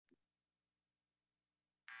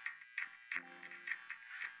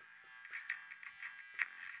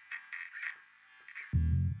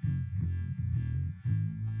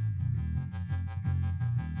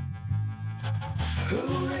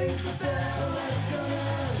Who rings the bell that's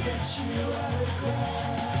gonna get you out of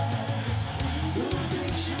class? Who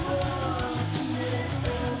picks you up 2 minutes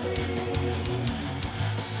early?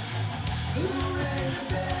 Who rang the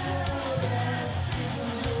bell that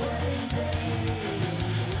signaled the wedding day?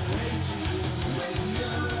 Wait you when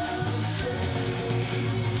you're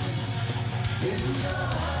afraid in your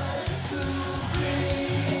high school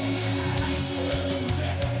grave.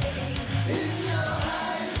 In your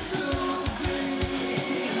high school grave.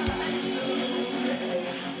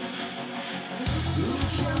 Who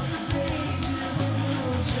counts the pages of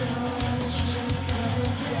your journal entries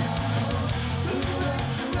coming down? Who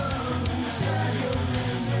writes the rows inside your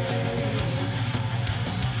memories?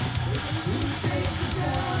 Who takes the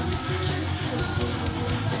time to kiss the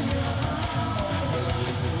wounds in your heart?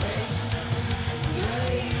 Wait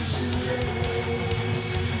patiently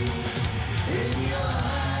in your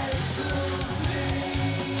high school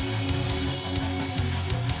grave.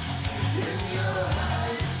 In your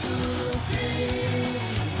high school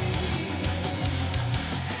grave.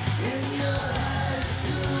 In your high school grave. In your high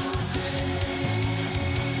school grave.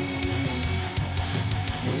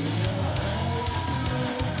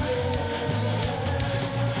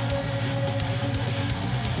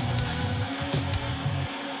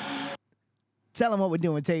 Tell them what we're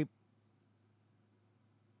doing, Tape.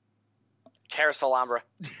 Carousel Alhambra.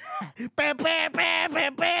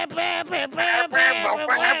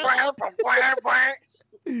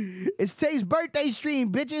 It's Tape's birthday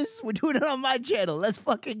stream, bitches. We're doing it on my channel. Let's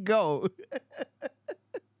fucking go.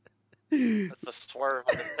 That's the swerve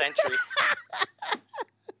of the century.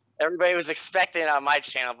 Everybody was expecting it on my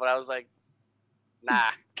channel, but I was like, nah.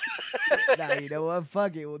 Nah, you know what?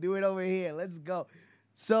 Fuck it. We'll do it over here. Let's go.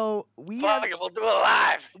 So Fuck it, we'll do it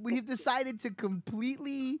live. we've decided to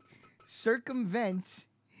completely circumvent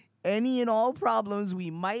any and all problems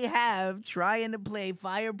we might have trying to play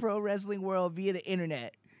Fire Pro Wrestling World via the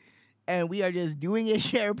internet. And we are just doing a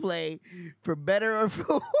share play for better or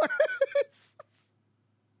for worse.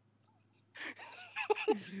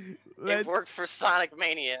 It worked for Sonic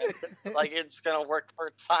Mania. Like it's gonna work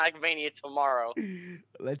for Sonic Mania tomorrow.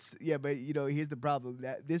 Yeah, but you know, here's the problem.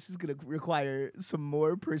 That this is gonna require some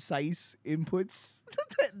more precise inputs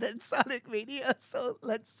than Sonic Mania. So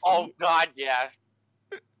let's see. Oh god, yeah.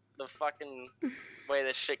 The fucking way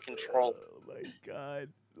this shit controlled. Oh my god.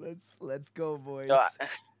 Let's go, boys.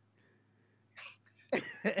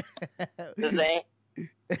 This ain't.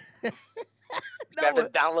 You have to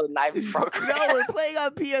download Knife program. No, we're playing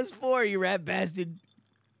on PS4, you rat bastard.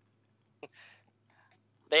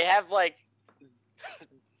 They have like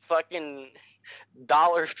fucking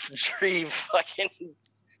Dollar Tree fucking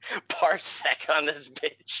parsec on this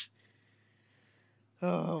bitch.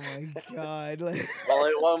 Oh my god.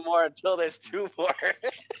 Only one more until there's 2 more.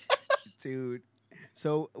 Dude.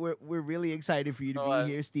 So we're really excited for you to be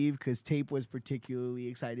here, Steve, because Tape was particularly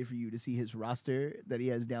excited for you to see his roster that he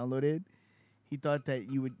has downloaded. He thought that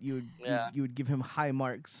you would give him high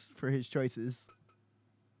marks for his choices.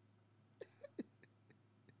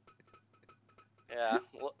 Yeah.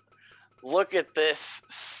 Look at this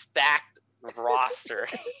stacked roster.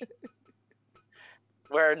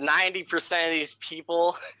 Where 90% of these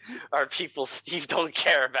people are people Steve don't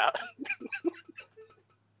care about.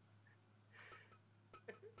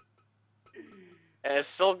 And it's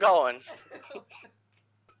still going.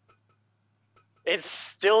 It's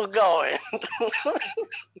still going. God.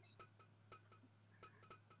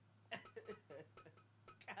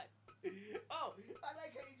 Oh, I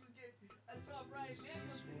like how I saw Brian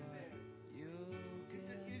Danielson in there.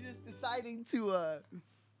 You're just deciding to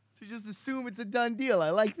just assume it's a done deal. I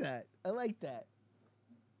like that.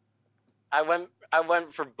 I went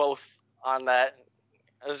for both on that.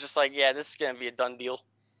 I was just like, yeah, this is gonna be a done deal.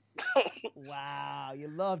 Wow, you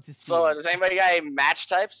love to see. So, it. does anybody got any match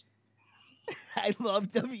types? I love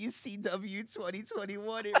WCW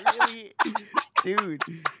 2021. It really,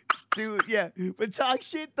 dude, yeah. But talk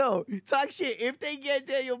shit though. Talk shit. If they get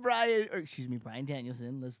Brian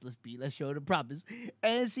Danielson, let's show the props.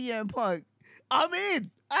 And CM Punk, I'm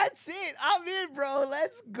in. That's it. I'm in, bro.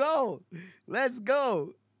 Let's go.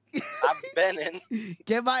 I've been in.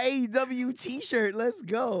 Get my AEW T-shirt. Let's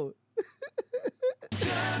go.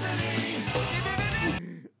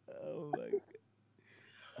 Oh my god.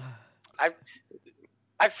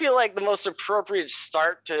 I feel like the most appropriate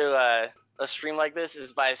start to a stream like this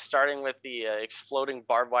is by starting with the exploding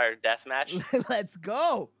barbed wire death match. Let's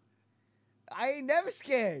go. I ain't never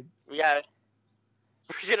scared. We're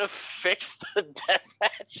gonna fix the death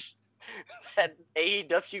match that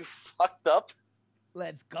AEW fucked up.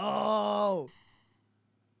 Let's go.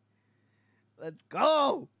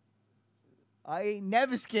 I ain't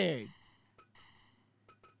never scared.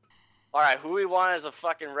 All right, who we want as a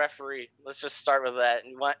fucking referee? Let's just start with that.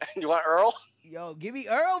 You want Earl? Yo, give me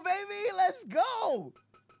Earl, baby. Let's go.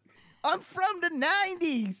 I'm from the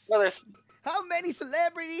 90s. No, there's How many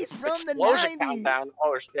celebrities from the explosion 90s? countdown.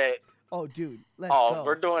 Oh shit. Oh, dude, let's Oh, go.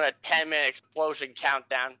 we're doing a 10-minute explosion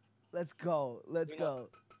countdown. Let's go. Let's go.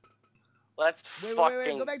 Let's Wait.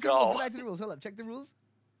 fucking Go back to the rules. Go back to the rules. Hold up. Check the rules.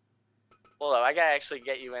 Hold up, I gotta actually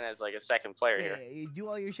get you in as like a second player here. Yeah, do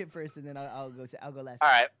all your shit first, and then I'll go last. All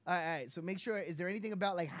right. All right. So make sure. Is there anything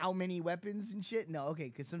about like how many weapons and shit? No. Okay.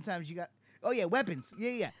 Because sometimes you got. Oh yeah, weapons.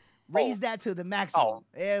 Yeah. Raise that to the maximum. Oh.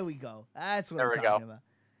 There we go. That's what I'm talking about.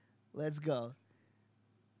 Let's go.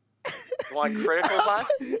 You want criticals on?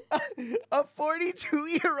 A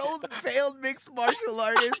 42-year-old failed mixed martial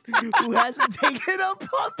artist who hasn't taken a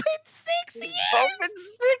pump in 6 years. Pump in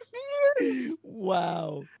 6 years.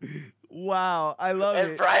 Wow, I love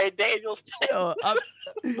And it. Brian Daniels. Yo,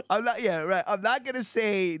 I'm not. Yeah, right. I'm not gonna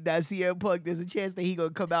say that CM Punk. There's a chance that he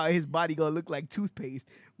gonna come out and his body gonna look like toothpaste,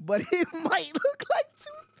 but it might look like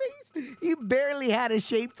toothpaste. He barely had a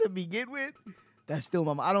shape to begin with. That's still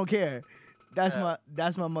my. I don't care. That's my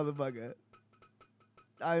motherfucker.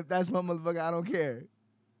 That's my motherfucker. I don't care.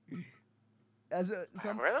 Where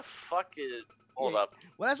the fuck is? Hold up.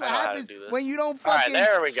 Well, that's what I know how to happens do this. when you don't All right, fucking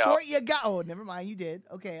there we go. sort your guy. Oh, never mind. You did.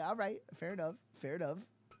 Okay. All right. Fair enough. There,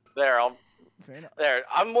 There.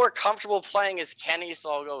 I'm more comfortable playing as Kenny,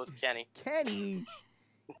 so I'll go with Kenny. Kenny.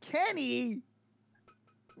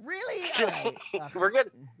 Really? All right. We're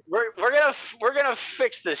gonna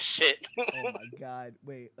fix this shit. Oh my God.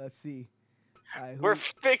 Wait. Let's see. All right, We're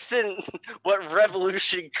fixing what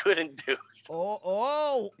Revolution couldn't do.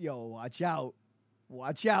 Oh. Yo, watch out.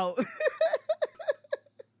 Whoa.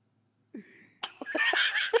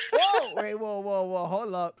 Wait. Whoa.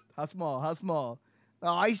 Hold up. How small?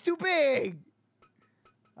 Oh, he's too big.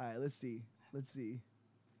 All right. Let's see.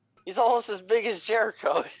 He's almost as big as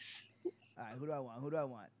Jericho is. All right, who do I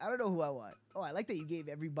want? I don't know who I want. Oh, I like that you gave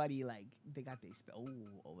everybody like they got their spell.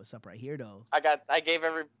 Oh, what's up right here though? I gave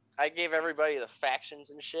everybody the factions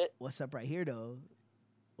and shit. What's up right here though?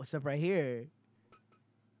 What's up right here?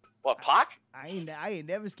 What, Pac? I ain't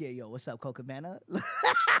never scared. Yo, what's up, Cocabana? Look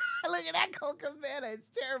at that Cocabana. It's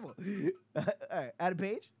terrible. All right, add a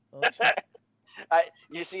page. Oh, shit.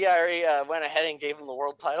 You see, I already went ahead and gave him the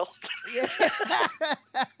world title. Yeah.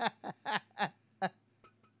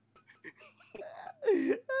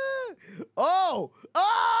 Oh!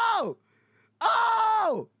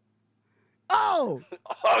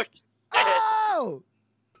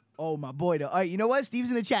 Oh, my boy, though. All right, you know what?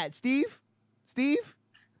 Steve's in the chat. Steve,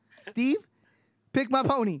 pick my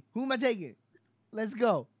pony. Who am I taking? Let's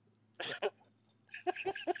go. It's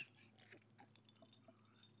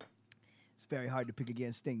very hard to pick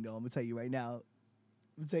against Sting, though. I'm gonna tell you right now.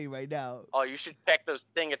 Oh, you should check those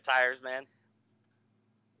thing attires, man.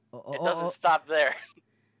 Oh, It doesn't stop there.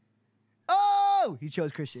 Oh, he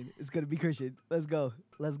chose Christian. It's gonna be Christian. Let's go.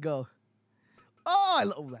 Oh, I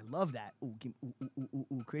love that. Ooh,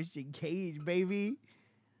 Christian Cage, baby.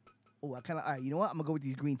 Oh, all right, you know what? I'm gonna go with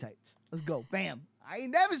these green tights. Let's go. Bam. I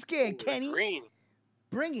ain't never scared, Kenny. Green.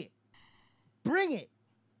 Bring it.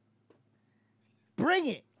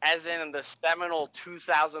 As in the seminal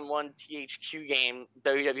 2001 THQ game,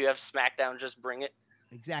 WWF SmackDown, just bring it.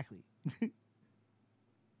 Exactly.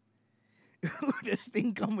 Does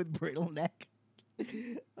Sting come with brittle neck?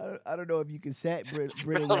 I don't know if you can set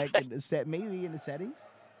brittle neck in the set, maybe in the settings.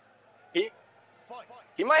 He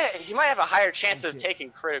might have a higher chance of taking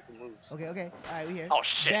critical moves. Okay. All right, we here. Oh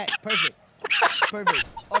shit! Bet. Perfect.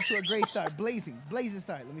 Off to a great start. Blazing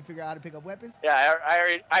start. Let me figure out how to pick up weapons. Yeah,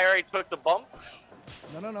 I already took the bump.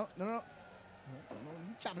 No. You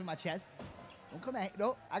chopping my chest. Don't come at.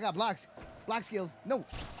 No, I got blocks. Block skills. No.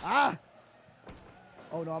 Ah.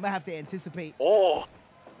 Oh no, I'm gonna have to anticipate. Oh.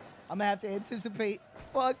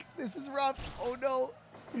 Fuck, this is rough. Oh no.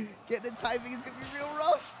 Getting the timing is gonna be real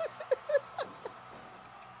rough.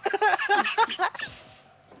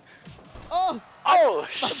 Oh! My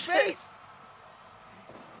Shit. face!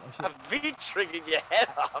 Oh, shit. I'm V-trigging your head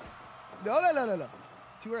off. No.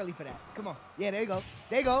 Too early for that. Come on. Yeah, there you go.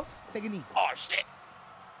 Take a knee. Oh shit.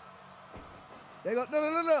 There you go.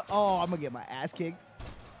 No. Oh, I'm gonna get my ass kicked.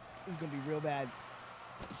 This is gonna be real bad.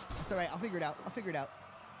 That's all right. I'll figure it out.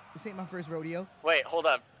 This ain't my first rodeo. Wait, hold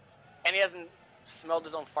up. And he hasn't smelled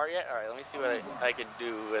his own fart yet? Alright, let me see what I could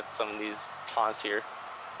do with some of these taunts here.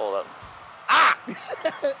 Hold up. Ah!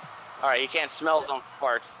 Alright, he can't smell his own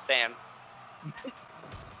farts. Damn.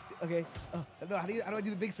 Okay. Oh, no, how do I do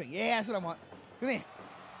the big swing? Yeah, that's what I want. Come here.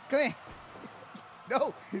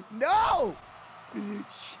 No!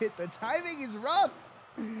 Shit, the timing is rough.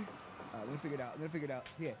 I'm gonna figure it out.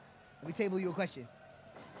 Here, let me table you a question.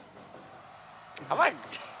 How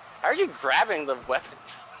are you grabbing the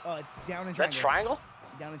weapons? Oh, it's down and That triangle.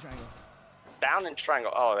 triangle? Down and triangle. Down and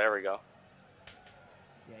triangle. Oh, there we go.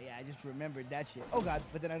 Yeah, I just remembered that shit. Oh god,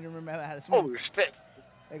 but then I didn't remember how to swim. Oh, shit.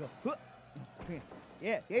 There you go. Huh.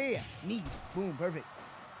 Yeah. Knees. Boom, perfect.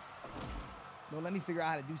 Don't let me figure out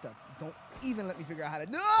how to do stuff. Don't even let me figure out how to.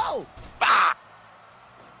 No! Bah!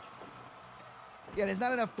 Yeah, there's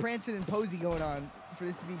not enough prancing and posy going on for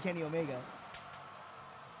this to be Kenny Omega.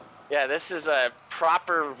 Yeah, this is a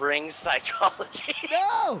proper ring psychology.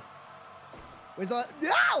 No!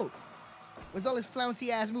 No! Where's all his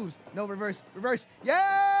flouncy ass moves? No, reverse.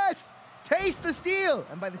 Yes! Taste the steel!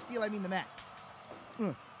 And by the steel, I mean the mat.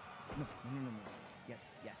 No.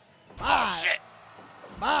 Yes. Oh, shit.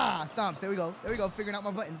 Stomps. There we go. Figuring out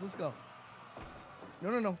my buttons. Let's go. No.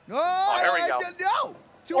 Oh, there we go. No!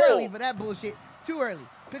 Too early for that bullshit. Too early.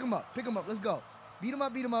 Pick him up. Let's go. Beat him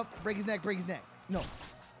up. Break his neck. No.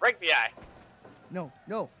 Break the eye. No.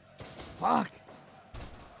 Fuck.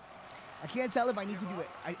 I can't tell if I need to do it.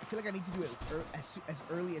 I feel like I need to do it as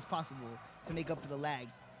early as possible to make up for the lag.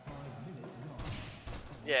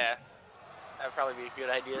 Yeah. That'd probably be a good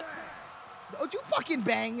idea. Don't you fucking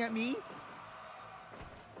bang at me.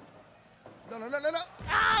 No.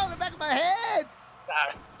 Ow, the back of my head.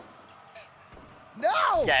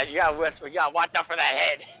 No. Yeah, you gotta watch out for that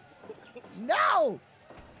head. No.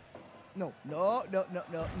 No.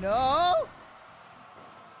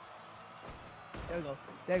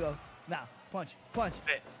 There you go. Nah, punch.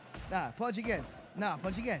 Nah, punch again.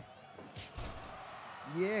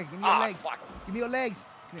 Yeah, give me your legs. Fuck. Give me your legs.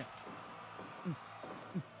 Come here.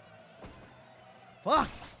 Fuck.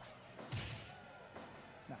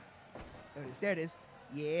 Nah. There it is.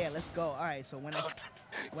 Yeah, let's go. All right, so when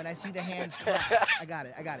I see the hands clasp, I got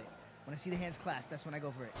it. When I see the hands clasp, that's when I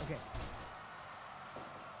go for it. Okay.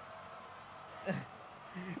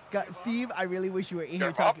 Steve, I really wish you were in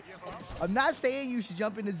here talking. I'm not saying you should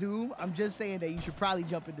jump into Zoom. I'm just saying that you should probably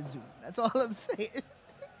jump into Zoom. That's all I'm saying.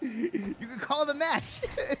 You could call the match.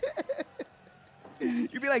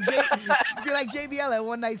 You'd be like JBL at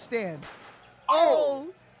One Night Stand. Oh,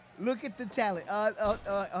 look at the talent. Hold on.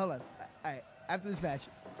 All right, after this match.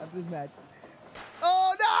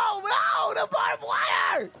 Oh no, the barbed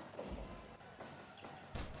wire!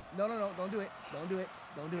 No, don't do it.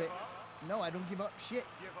 No, I don't give up. Shit.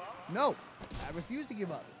 No, I refuse to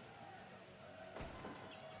give up.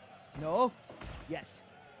 No. Yes.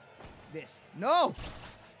 This. No.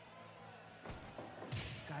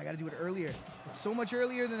 God, I gotta do it earlier. It's so much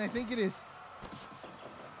earlier than I think it is.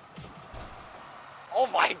 Oh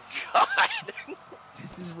my god.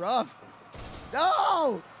 This is rough.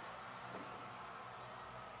 No.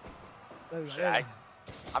 Shit,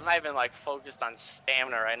 I'm not even like focused on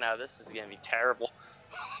stamina right now. This is gonna be terrible.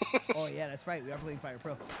 Oh yeah, that's right. We are playing Fire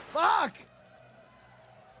Pro. Fuck!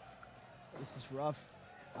 This is rough.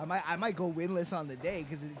 I might go winless on the day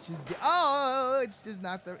because it's just it's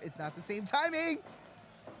not the same timing.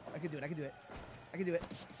 I can do it.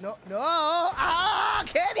 No. Ah,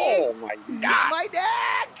 Kenny! Oh my god! My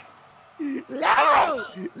neck!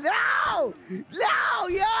 No!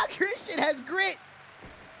 Yeah, Christian has grit.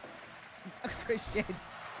 Christian.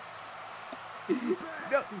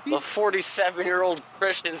 No, the 47-year-old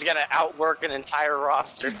Christian's gonna outwork an entire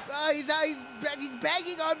roster. He's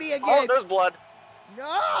banging on me again. Oh, there's blood.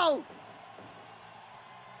 No!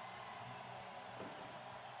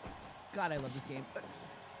 God, I love this game.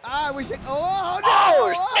 I wish I... Oh, no!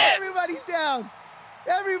 Oh, shit! Everybody's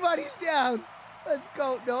down. Let's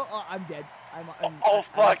go. No, I'm dead.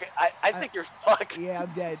 Fuck. I think you're fucked. Yeah,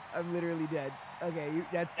 I'm dead. I'm literally dead. Okay,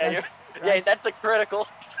 that's the critical.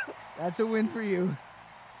 That's a win for you.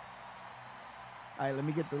 All right, let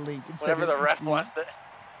me get the link. Whenever the ref wants to...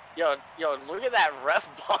 Yo, look at that ref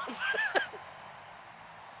bump.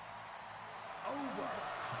 Over.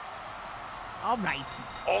 All right.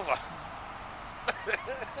 Over.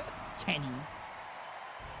 Kenny.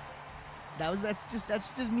 That's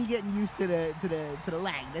just me getting used to the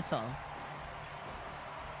lag. That's all.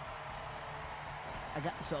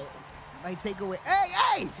 My takeaway.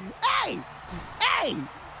 Hey!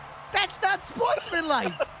 That's not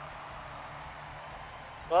sportsmanlike.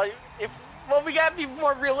 Well, we gotta be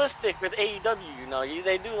more realistic with AEW. You know,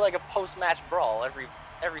 they do like a post-match brawl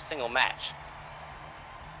every single match.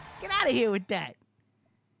 Get out of here with that.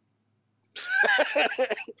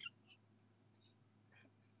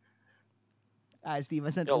 All right, Steve, I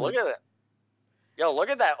sent. Look at it. Look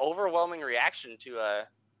at that overwhelming reaction to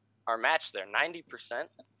our match there. 90%.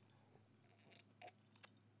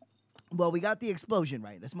 Well, we got the explosion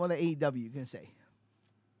right. That's more than AEW can say.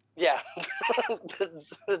 Yeah,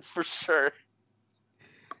 that's for sure.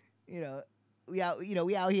 We out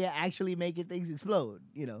here actually making things explode.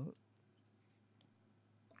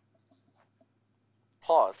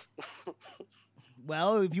 Pause.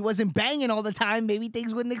 Well, if you wasn't banging all the time, maybe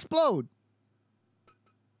things wouldn't explode.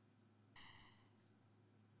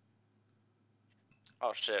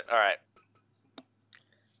 Oh shit! All right.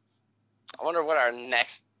 I wonder what our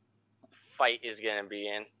next fight is gonna be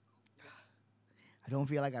in. I don't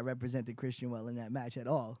feel like I represented Christian well in that match at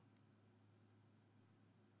all.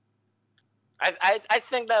 I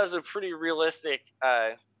think that was a pretty realistic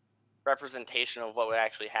representation of what would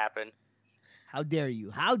actually happen. How dare you?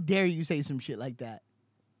 How dare you say some shit like that?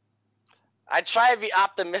 I try to be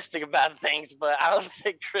optimistic about things, but I don't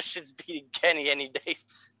think Christian's beating Kenny any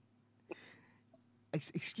days.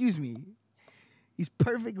 Excuse me. He's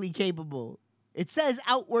perfectly capable. It says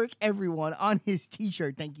outwork everyone on his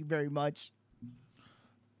t-shirt. Thank you very much.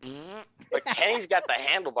 But Kenny's got the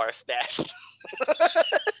handlebar stash.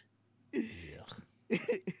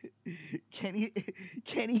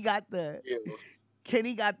 Kenny got the Ew.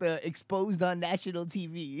 Kenny got the exposed on national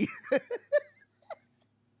TV.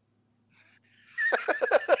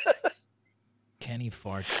 Kenny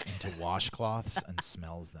farts into washcloths and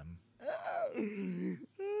smells them.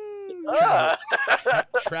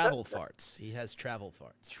 Travel farts. He has travel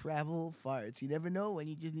farts. Travel farts. You never know when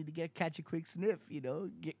you just need to catch a quick sniff,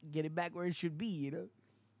 get it back where it should be,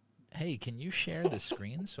 Hey, can you share the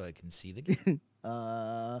screen so I can see the game?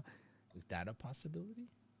 Is that a possibility?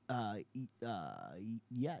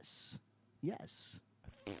 Yes.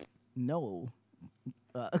 No.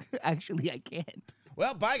 Actually, I can't.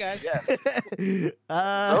 Well, bye, guys.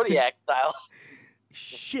 Yeah. Zodiac style.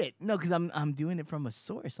 Shit. No, because I'm doing it from a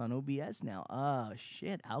source on OBS now.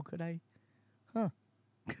 Shit. How could I? Huh.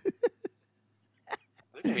 This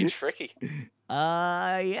could be tricky.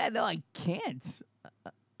 Yeah, no, I can't.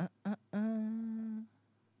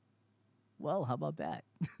 Well, how about that?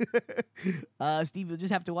 Steve, you'll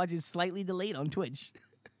just have to watch it slightly delayed on Twitch.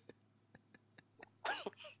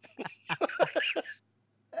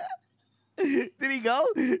 Did he go?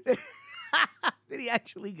 Did he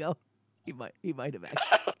actually go? He might have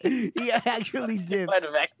actually. He actually did. Might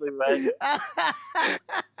have actually went.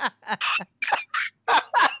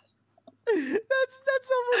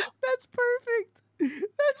 That's perfect.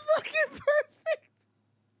 That's fucking perfect.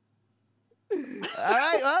 All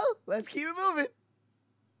right, well, let's keep it moving.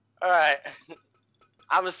 All right.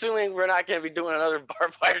 I'm assuming we're not going to be doing another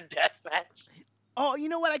barbed wire death match. Oh, you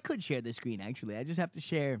know what? I could share the screen actually. I just have to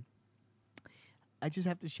share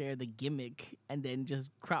the gimmick and then just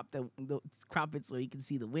crop it so you can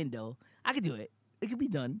see the window. I could do it. It could be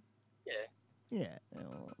done. Yeah. Yeah.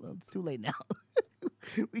 Well, it's too late now.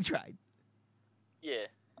 We tried. Yeah.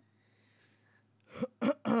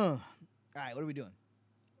 All right, what are we doing?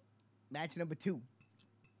 Match number 2.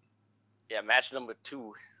 Yeah, match number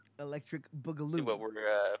 2. Electric See Boogaloo. what we're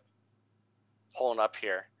pulling up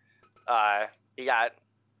here. You got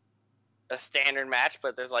a standard match,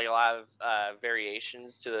 but there's like a lot of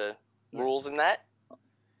variations to the rules in that.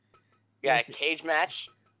 You got a cage match.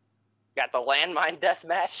 You got the landmine death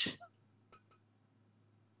match.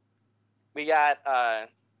 We got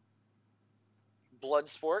blood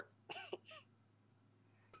sport.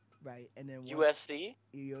 Right, and then UFC.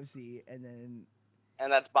 UFC, and then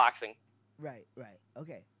And that's boxing. right.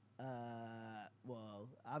 Okay. Well,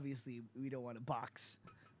 obviously we don't want to box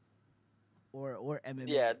or MMA.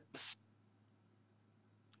 Yeah.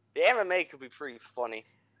 The MMA could be pretty funny.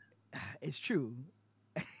 It's true.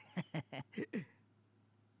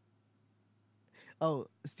 Oh,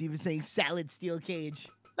 Steve is saying salad steel cage.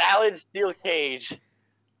 Salad steel cage.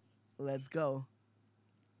 Let's go.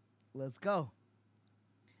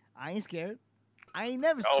 I ain't scared. I ain't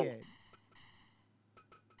never Oh. scared.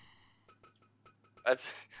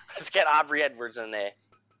 Let's get Aubrey Edwards in there.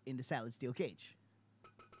 In the salad steel cage.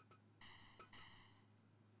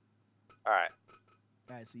 All right.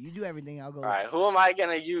 All right, so you do everything. I'll go. All right. last. Who am I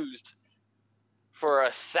gonna use for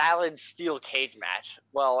a salad steel cage match?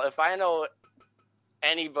 Well, if I know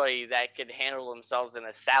anybody that could handle themselves in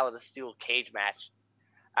a salad steel cage match,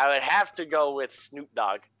 I would have to go with Snoop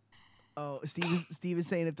Dogg. Oh, Steve is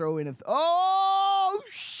saying to throw in a. Oh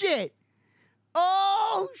shit!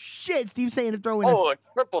 Steve's saying to throw in Oh, a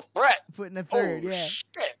triple threat. put in a third, Oh yeah,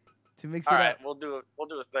 shit! to mix All it right, up. we'll do a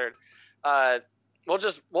third. We'll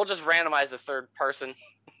just randomize the third person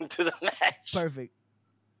to the match. Perfect.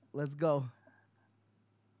 Let's go.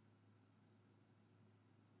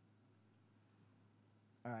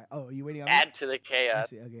 All right. Oh, are you waiting on me? Add to the I chaos.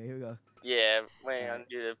 see. Okay, here we go. Yeah, waiting on Alright.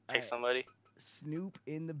 you to pick Alright. somebody. Snoop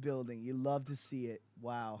in the building. You love to see it.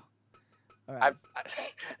 Wow. All right.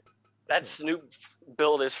 That So- Snoop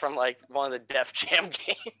build is from like one of the Def Jam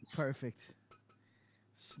games. Perfect.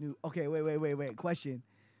 Snoop. Okay, wait. Question.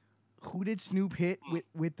 Who did Snoop hit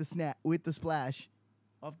with the splash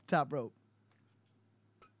off the top rope?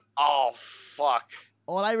 Oh fuck.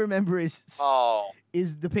 All I remember is Oh,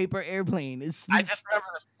 the paper airplane. Is I Snoop just remember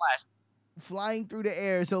the splash. flying through the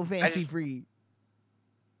air so fancy free?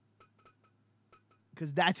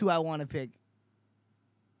 Because that's who I want to pick.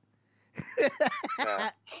 Yeah.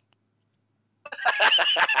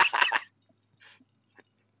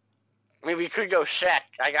 I mean, we could go Shaq.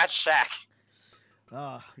 I got Shaq.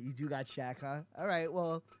 Oh, you do got Shaq, huh? All right,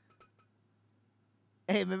 well.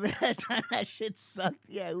 Hey, remember that time that shit sucked?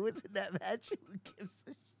 Yeah, who was in that match? Who gives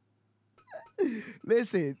a shit?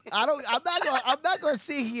 Listen, I'm not gonna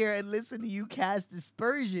sit here and listen to you cast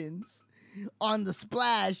dispersions on the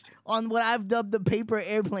splash on what I've dubbed the paper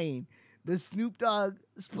airplane. The Snoop Dogg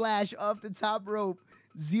splash off the top rope,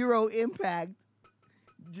 0 impact.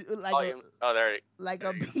 Like There. like there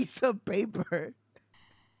a you go. piece of paper.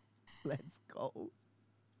 Let's go.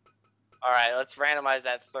 All right, let's randomize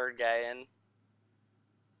that third guy in.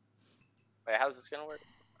 Wait, how's this gonna work?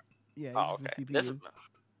 Yeah. Oh, use the okay. This. CPU.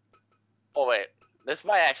 Oh wait, this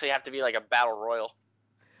might actually have to be like a battle royal.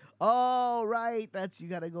 Oh right, that's you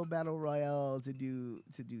gotta go battle royale to do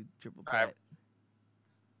triple All right. threat.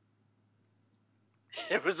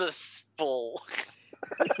 It was a spool.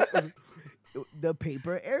 The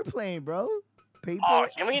paper airplane, bro. Paper. Oh,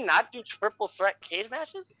 can we not do triple threat cage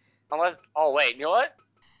matches? Unless. Oh wait, you know what?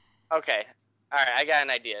 Okay. All right, I got an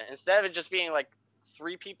idea. Instead of it just being like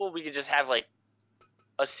 3 people, we could just have like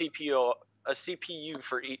a CPU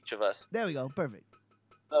for each of us. There we go. Perfect.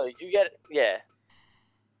 So you get yeah.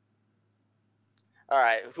 All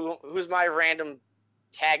right, who's my random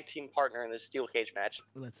tag team partner in this steel cage match?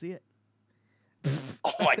 Let's see it.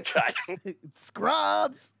 Oh my god.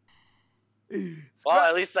 Scrubs. Well,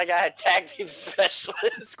 at least I got a tag team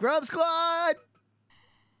specialist. Scrub Squad.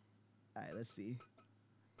 All right, let's see.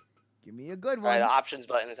 Give me a good All right, one. the options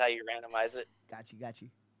button is how you randomize it. Got you.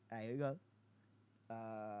 All right, here we go.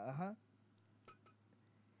 Huh.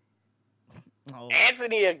 Oh,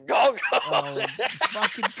 Anthony Agogo. oh,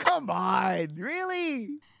 fucking come on! Really?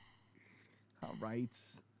 All right.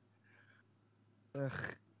 Ugh.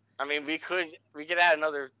 I mean, we could add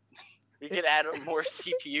more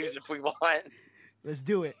CPUs if we want. Let's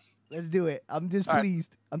do it. I'm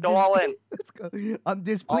displeased. Go all in. Let's go. I'm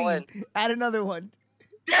displeased. Add another one.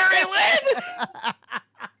 Gary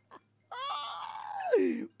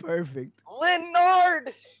Lynn. Perfect.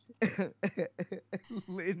 Lennard.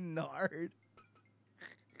 Lennard.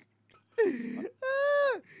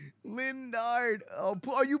 Lennard. Oh,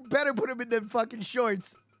 you better put him in them fucking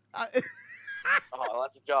shorts. Oh,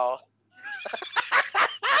 let's go.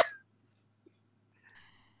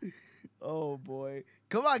 Oh boy.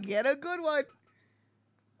 Come on, get a good one.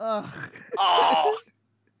 Ugh. Oh,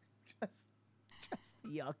 Just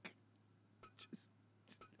yuck.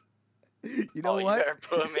 You know you what? better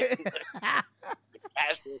put him in the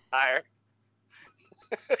casual tire.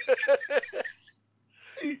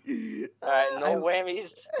 All right, no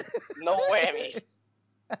whammies. No whammies.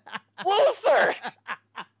 Luther.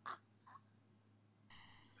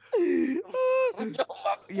 Oh, my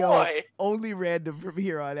Yo, boy. only random from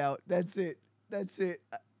here on out. That's it.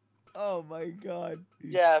 Oh my god.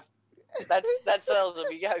 Yeah, that settles him.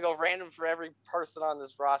 You gotta go random for every person on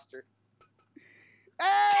this roster.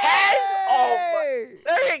 Hey! Oh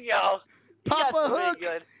There you go. You got Papa somebody Hook.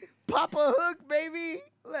 good. Papa Hook, baby.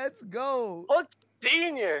 Let's go. Hook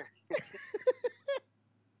Senior.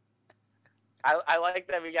 I like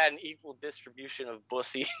that we got an equal distribution of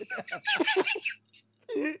bussy.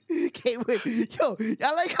 Okay, wait. Yo,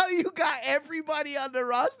 I like how you got everybody on the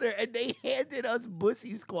roster and they handed us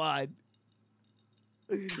Bussy Squad.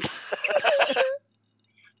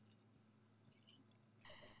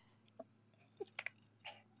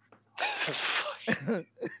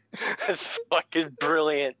 That's fucking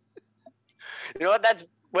brilliant. You know what? That's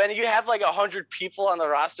when you have like 100 people on the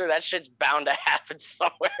roster. That shit's bound to happen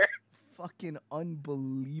somewhere. Fucking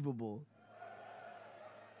unbelievable.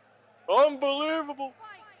 Unbelievable.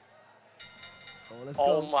 Oh, let's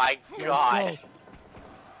Oh go. my Let's god. go.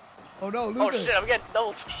 Oh no, Luther. Oh shit, I'm getting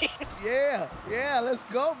double teamed. Yeah, let's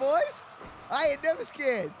go, boys. I ain't never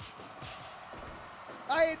scared.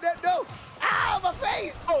 No. Ow, my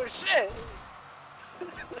face. Oh shit.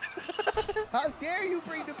 How dare you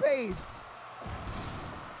bring the pain?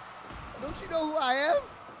 Don't you know who I am?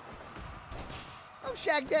 I'm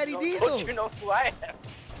Shaq Daddy Diesel. Don't you know who I am?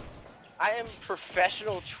 I am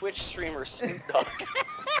professional Twitch streamer Snoop Dogg.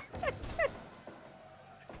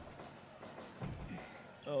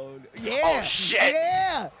 Oh, yeah. Oh, shit.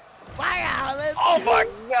 Yeah. Fire. Let's Oh go. my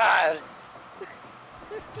god!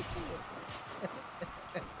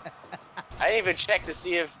 I didn't even check to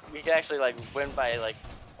see if we could actually like win by like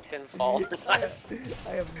pinfall. I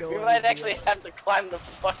have no We idea. might actually have to climb the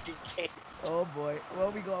fucking cage. Oh boy.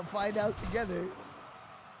 Well, we gonna find out together.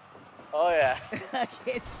 Oh yeah. I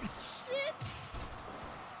can't see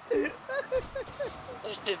shit.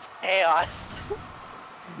 This shit's chaos.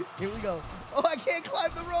 Here we go. Oh, I can't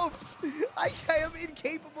climb the ropes. I am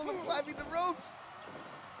incapable of climbing the ropes.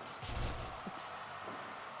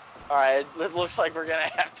 Alright, it looks like we're gonna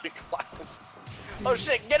have to climb. Oh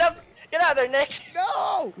shit, get up! Get out of there, Nick!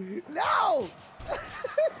 No! No!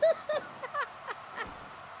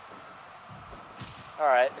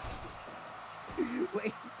 Alright.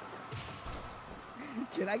 Wait.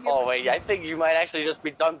 Can I get? Oh wait, I think you might actually just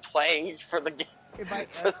be done playing for the game. If I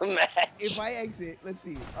For the match. if I exit, let's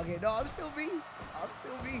see. Okay, no, I'm still me. I'm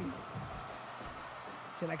still me.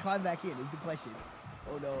 Can I climb back in? Is the question.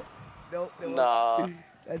 Oh no, no, No.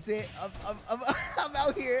 That's it. I'm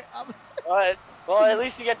out here. Alright. Well, at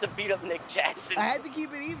least you get to beat up Nick Jackson. I had to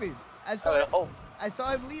keep it even. I saw I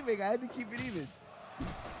saw him leaving. I had to keep it even.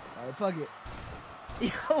 All right, fuck it.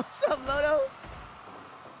 Yo, what's up, Lodo?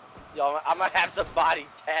 Yo, I'm gonna have to body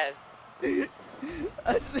Taz.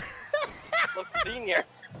 Look, senior.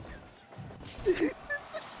 This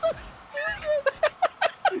is so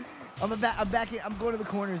stupid. I'm back in. I'm going to the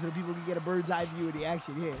corners so people can get a bird's eye view of the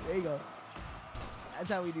action. Here, there you go. That's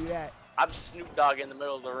how we do that. I'm Snoop Dogg in the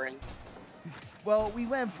middle of the ring. Well, we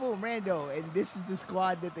went full rando, and this is the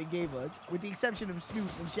squad that they gave us, with the exception of Snoop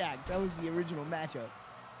and Shaq. That was the original matchup.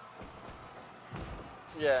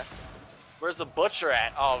 Yeah. Where's the butcher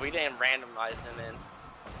at? Oh, we didn't randomize him in.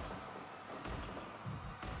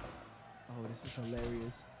 Oh, this is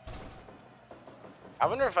hilarious. I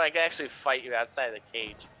wonder if I could actually fight you outside of the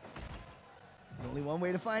cage. There's only one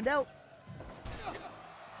way to find out.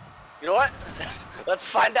 You know what? Let's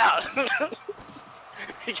find out.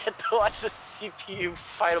 You get to watch the CPU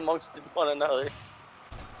fight amongst one another.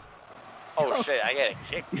 Oh Yo. shit, I get a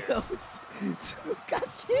kick here. Yo, Snoop got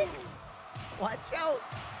kicks. Watch out.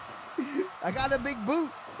 I got a big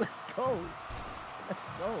boot. Let's go. Let's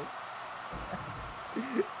go.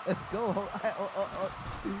 Let's go.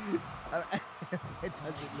 It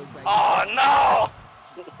doesn't look like Oh no!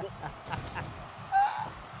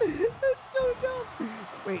 That's so dumb.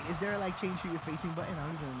 Wait, is there like change who you're facing button? I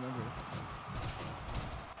don't even remember.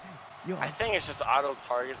 Yo, I think it's just auto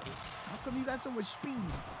targeting. how come you got so much speed?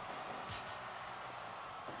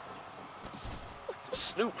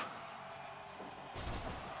 Snoop.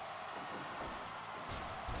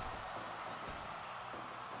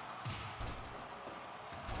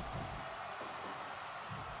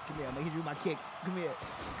 Come here, I'm gonna hit you with my kick. Come here.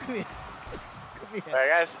 Come here. Come here. Alright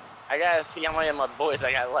guys, I gotta see how many of my boys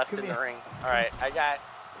I got left Come in here. the ring. Alright, I got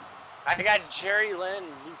Jerry Lynn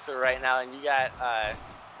and Luther right now, and you got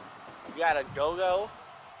a Go-Go,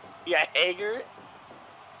 you got Hager.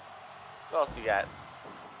 What else you got?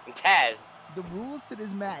 And Taz. The rules to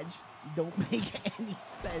this match don't make any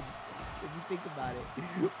sense if you think about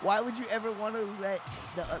it. Why would you ever want to let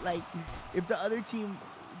the like if the other team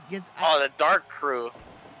gets Oh, the Dark Crew.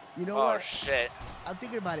 you know Oh what? shit. I'm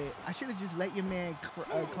thinking about it. I should have just let your man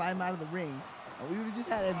climb out of the ring, and we would have just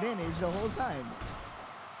had an advantage the whole time.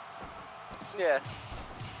 Yeah.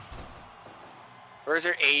 Where's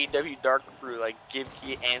your AEW Dark Crew like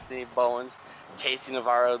Gibkey, Anthony Bowens, Casey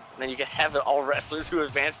Navarro? Then you can have all wrestlers who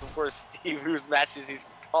advanced before Steve, whose matches he's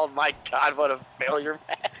called. My God, what a failure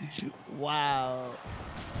match! Wow.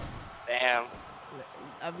 Damn.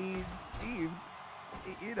 I mean, Steve,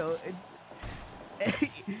 you know, it's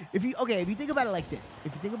if you think about it like this,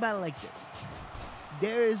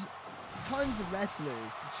 there's tons of wrestlers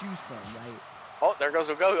to choose from, right? Oh, there goes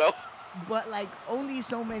a Go-Go. But like only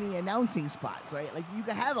so many announcing spots, right? Like you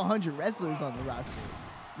can have 100 wrestlers on the roster,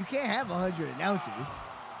 you can't have 100 announcers.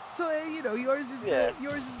 So you know, yours is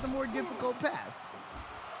the more difficult path.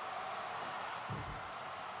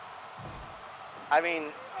 I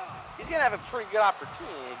mean, he's gonna have a pretty good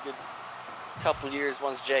opportunity in a good couple years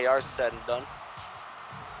once JR's said and done.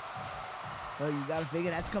 Well, you gotta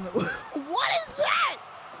figure that's coming. What is that?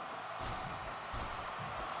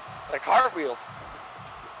 A cartwheel.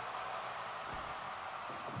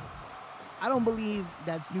 I don't believe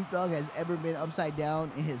that Snoop Dogg has ever been upside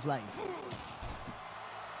down in his life.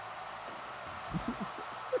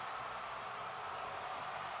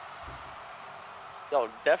 Yo,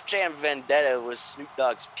 Def Jam Vendetta was Snoop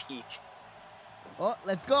Dogg's peak. Oh,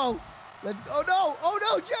 let's go. Let's go. No. Oh,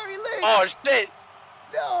 no, Jerry Lynn. Oh, shit.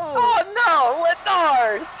 No. Oh, no.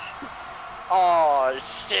 Lennard. Oh,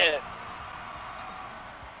 shit.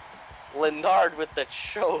 Lennard with the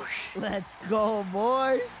choke. Let's go,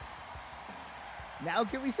 boys. Now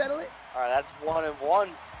can we settle it? All right, that's 1-1.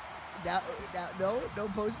 Now, no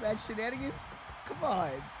post-match shenanigans? Come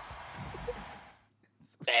on.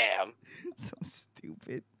 Damn. So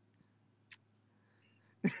stupid.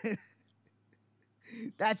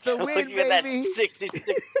 That's the win, Look at baby. that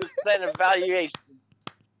 66% evaluation.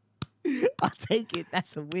 I'll take it.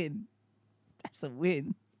 That's a win. That's a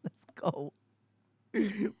win. Let's go.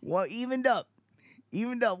 Well, evened up.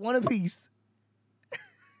 One apiece.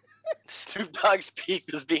 Snoop Dogg's peak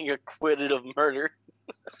was being acquitted of murder.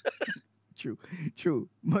 True.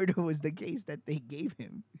 Murder was the case that they gave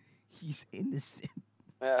him. He's innocent.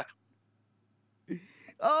 Yeah.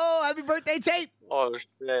 Oh, happy birthday, Tate. Oh,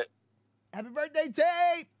 shit. Happy birthday,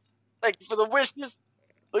 Tate. Thank you for the wishes.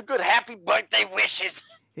 The good happy birthday wishes.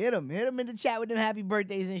 Hit him in the chat with them happy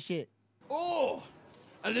birthdays and shit. Oh,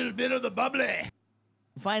 a little bit of the bubbly.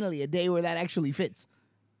 Finally, a day where that actually fits.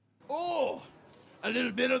 Oh, a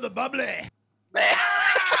little bit of the bubbly.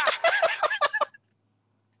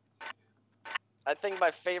 I think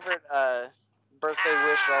my favorite birthday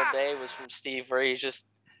wish all day was from Steve, where he just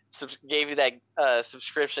gave you that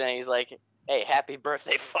subscription, and he's like, "Hey, happy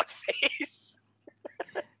birthday, fuckface."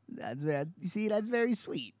 That's you see, that's very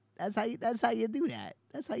sweet. That's how you do that.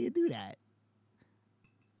 That's how you do that.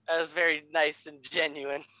 That was very nice and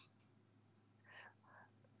genuine.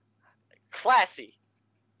 Classy.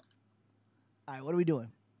 All right, what are we doing?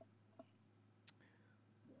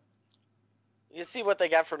 You see what they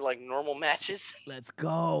got for like normal matches? Let's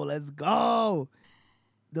go.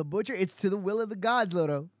 The Butcher, it's to the will of the gods,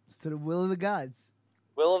 Lodo. It's to the will of the gods.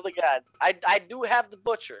 Will of the gods. I do have the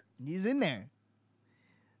Butcher. He's in there.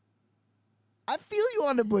 I feel you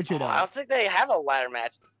on the Butcher, though. I don't think they have a ladder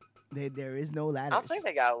match. There is no ladder. I don't think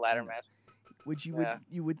they got a ladder match. Which you Yeah.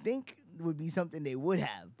 would think would be something they would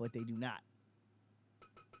have, but they do not.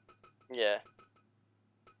 Yeah.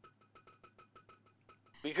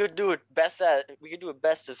 We could do it best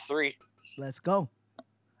of 3. Let's go.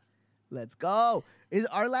 Is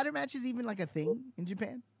our ladder matches even like a thing in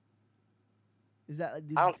Japan? Is that? I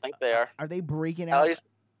don't think they are. Are they breaking At out? least.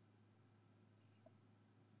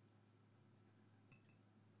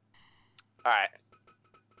 All right.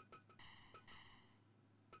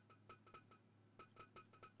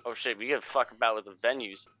 Oh shit, we gotta fuck about with the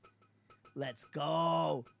venues. Let's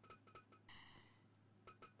go.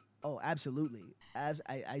 Oh, absolutely.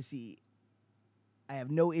 I see. I have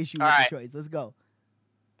no issue with Alright. the choice. Let's go.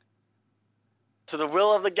 To the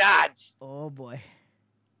will of the gods. Oh boy.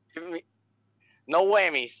 Give me no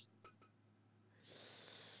whammies.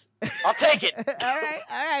 I'll take it. all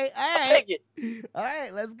right. I'll take it. All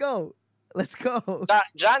right, let's go.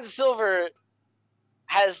 John Silver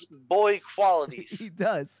has boy qualities. He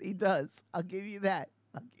does. I'll give you that.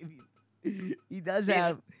 He does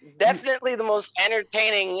have. Definitely the most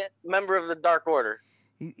entertaining member of the Dark Order.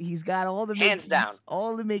 He's got all the Hands down.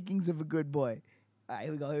 all the makings of a good boy. All right,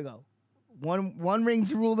 here we go. One ring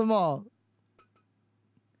to rule them all.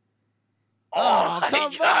 Oh, my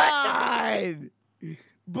come God. on!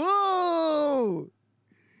 Boo!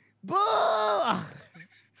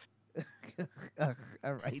 All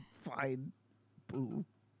right, fine. Boo.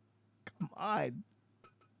 Come on.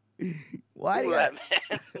 Why do you That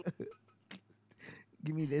man.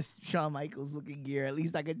 give me this Shawn Michaels looking gear? At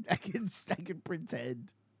least I could pretend.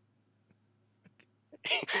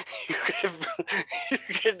 You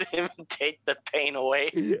could imitate the pain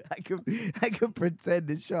away. I could pretend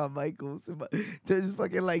it's Shawn Michaels to just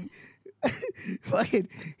fucking like fucking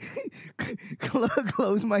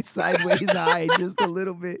close my sideways eye just a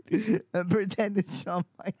little bit and pretend it's Shawn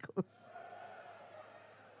Michaels.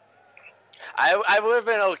 I would have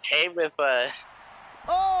been okay with Oh,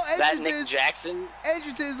 that Nick entrances! Jackson.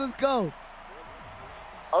 Entrances, let's go!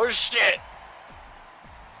 Oh shit!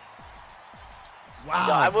 Wow.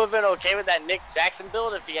 Yo, I would have been okay with that Nick Jackson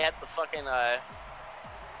build if he had the fucking that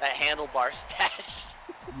handlebar stash.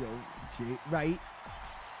 Yo, Jay, right?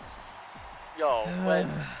 Yo, but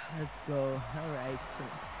Let's go. All right. So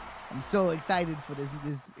I'm so excited for this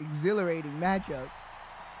exhilarating matchup.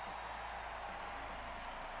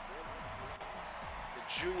 the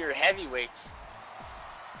junior heavyweights.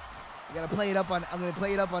 I gotta play it up on. I'm gonna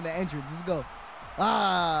play it up on the entrance. Let's go.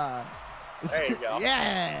 Ah. There you go.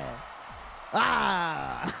 Yeah.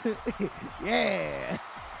 Ah. Yeah.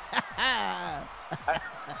 I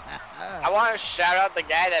want to shout out the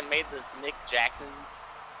guy that made this Nick Jackson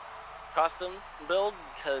custom build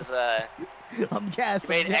because I'm gassed. he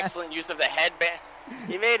made I'm gassed. excellent use of the headband.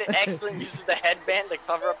 He made excellent use of the headband to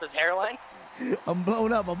cover up his hairline. I'm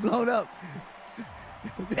blown up. I'm blown up.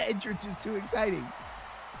 The entrance is too exciting.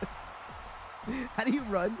 How do you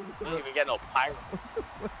run? I don't even get no pyro.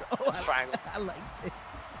 Oh, It's triangle. I like this.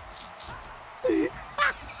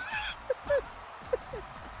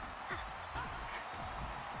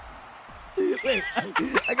 Wait,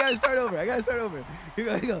 I gotta start over. Here we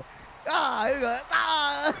go. Here we go. Here we go.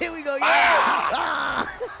 Here we go. Yeah.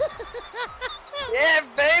 Yeah,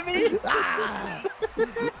 baby.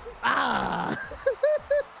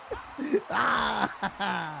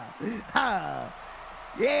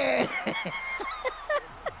 Yeah.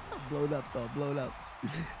 I'm blown up, though.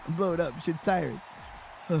 I'm blown up. Shit's tired.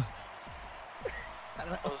 Oh,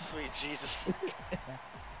 sweet Jesus.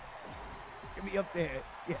 Get me up there.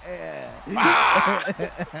 Yeah.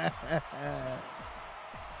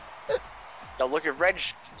 Yo, look at red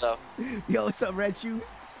shoes, though. Yo, what's up, red shoes?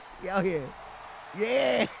 Get out here.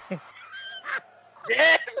 Yeah.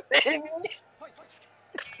 Yeah, baby.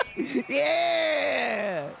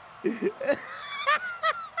 Yeah.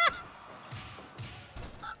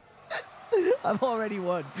 I've already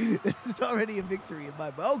won. This is already a victory in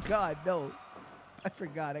my book. Oh, God, no. I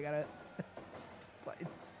forgot. I gotta...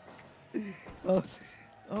 Oh,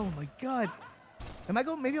 my God. Am I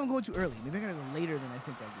going? Maybe I'm going too early. Maybe I gotta go later than I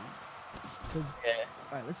think I do. Cause, Yeah.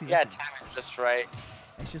 all right, let's see. Yeah, Let's see. time it just right.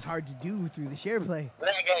 It's just hard to do through the share play. But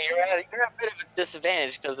then again, you're at a bit of a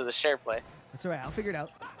disadvantage because of the share play. That's all right. I'll figure it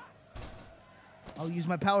out. I'll use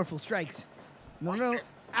my powerful strikes. No. My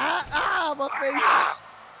face.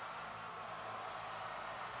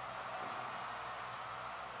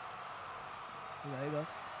 There you go.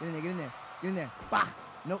 Get in there. Bah.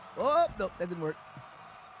 Nope. Oh, nope. That didn't work.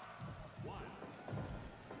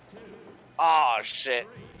 Oh, shit.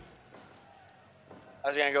 I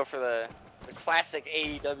was gonna go for the classic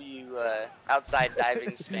AEW outside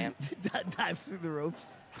diving spam. Dive through the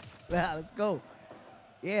ropes. Yeah, let's go.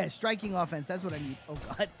 Yeah, striking offense. That's what I need. Oh,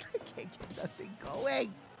 God. I can't get nothing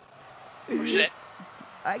going. Oh, shit.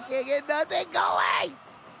 I can't get nothing going. All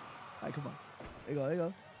right, come on. There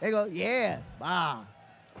you go. Yeah. Bah.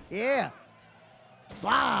 Yeah.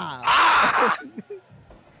 Bah. Ah!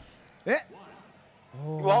 Yeah. You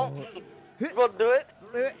won't? You won't do it?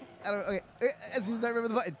 I don't know. Okay. As soon as I remember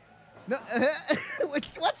the button. No.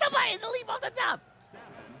 What's the button? The leap off the top.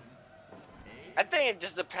 I think it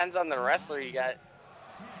just depends on the wrestler you got.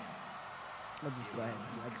 I'll just go ahead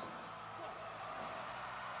and flex.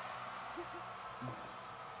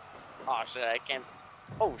 Oh, shit. I can't.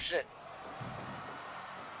 Oh, shit.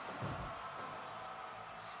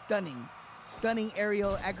 Stunning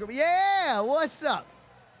aerial acrobat. Yeah. What's up?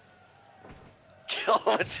 Kill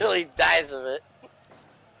him until he dies of it.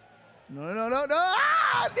 No.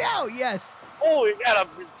 Ah, no. Yes. Oh, we got a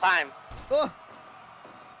good time. Oh.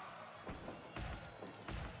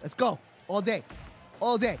 Let's go. All day.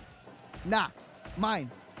 Nah.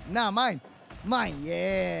 Mine.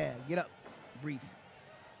 Yeah. Get up. Breathe.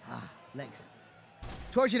 Ah, legs.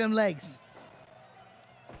 Torture them legs.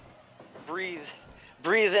 Breathe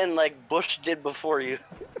in like Bush did before you.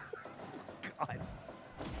 God.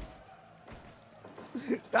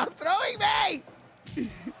 Stop throwing me!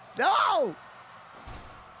 No!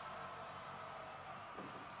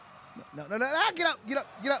 No. Get up.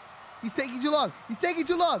 He's taking too long.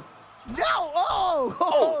 No!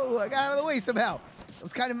 Oh! I got out of the way somehow. That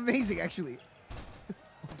was kind of amazing, actually. Oh,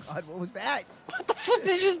 God, what was that? What the fuck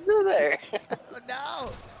did you just do there?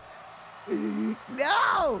 Oh,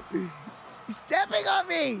 no! He's stepping on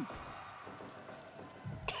me!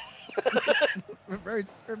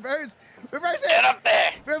 Reverse it! Get up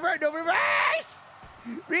there! Reverse!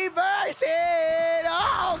 Reverse it!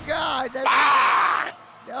 Oh, God! That's... Ah!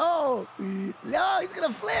 No, he's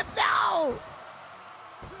gonna flip. No,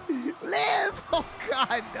 live. Oh,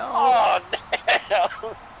 God, no. Oh, damn!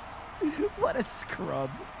 What a scrub.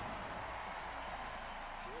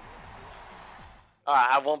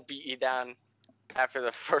 I won't beat you down after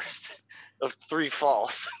the first of 3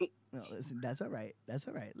 falls. No, listen, that's all right.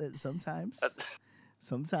 Listen,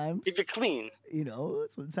 sometimes, Keep it clean. you know,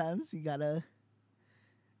 sometimes you gotta.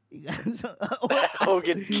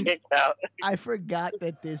 Hogan kicked out. I forgot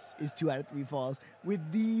that this is 2 out of 3 falls with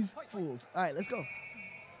these fools. All right, let's go.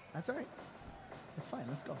 That's all right. That's fine.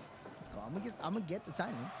 Let's go. I'm gonna get the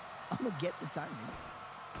timing.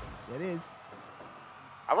 There it is.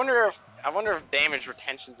 I wonder if damage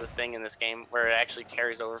retention's a thing in this game where it actually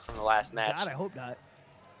carries over from the last match. God, I hope not.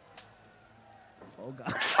 Oh,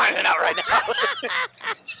 God. Finding out right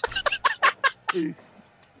now.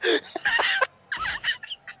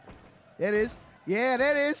 There it is. Yeah,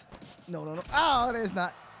 there it is. No, no, no. Oh, there's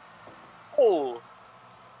not. Oh.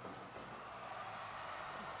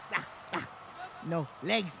 No,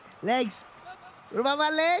 legs, legs. What about my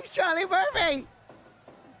legs, Charlie Murphy?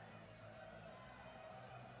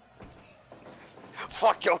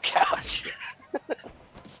 Fuck your couch.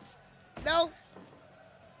 No.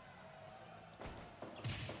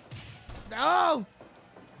 No.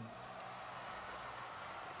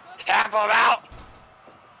 Tap him out.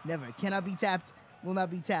 Never. Cannot be tapped. Will not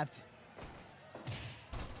be tapped.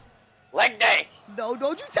 Leg day. No,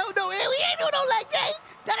 don't you tell no. We ain't doing no leg day.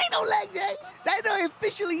 That ain't no leg day. That ain't no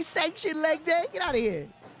officially sanctioned leg day. Get out of here.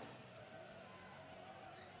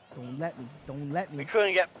 Don't let me. Don't let me.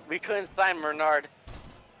 We couldn't sign Bernard,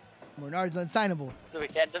 Bernard's unsignable. so we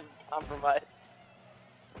had to compromise.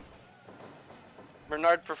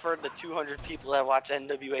 Bernard preferred the 200 people that watch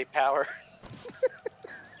NWA Power.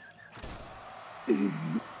 And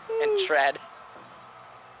Trad.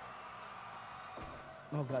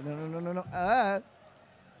 Oh God, no, no, no, no, no.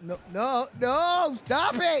 No, no, no!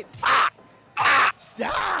 Stop it!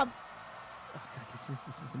 Stop! Oh God, this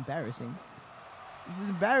is embarrassing. This is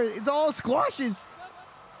embarrassing. It's all squashes.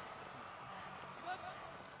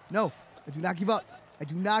 No, I do not give up. I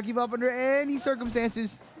do not give up under any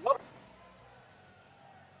circumstances.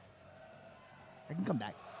 I can come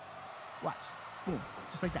back. Watch. Boom.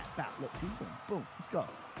 Just like that. Bow. Look. See? Boom. Boom. Let's go.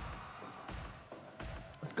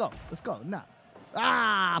 Let's go. Let's go. Nah.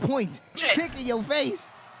 Ah, point. Kick in your face.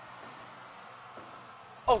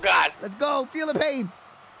 Oh God. Let's go. Feel the pain.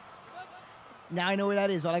 Now I know where that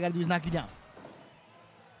is. All I gotta do is knock you down.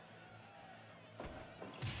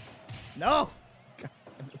 No.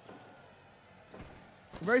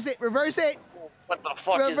 Reverse it. Reverse it. What the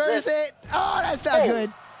fuck Reverse is this? it. Oh, that's not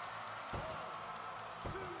good.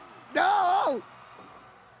 No.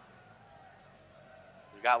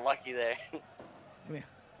 We got lucky there. Come here.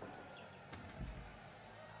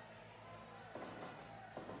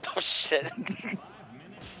 Oh shit.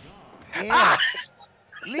 Yeah.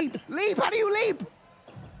 Leap. Leap. How do you leap?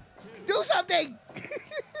 Do something.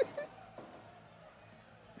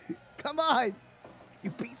 Come on.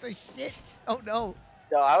 You piece of shit. Oh no.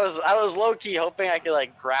 No, I was low key hoping I could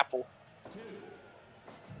like grapple.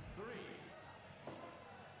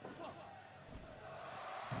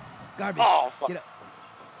 Garbage. Oh fuck. Get up.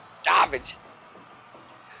 Garbage.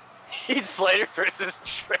 Heath Slater versus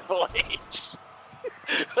Triple H.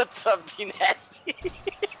 What's up, D Nasty?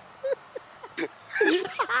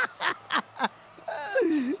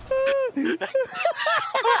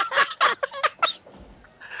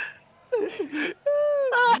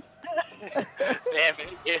 Damn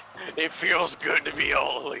it. It feels good to be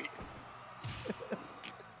all elite.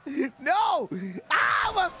 No!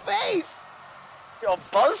 Ah, my face! Yo,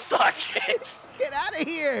 buzzsaw kicks. Get out of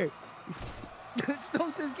here!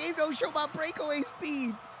 This game don't show my breakaway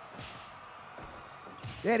speed.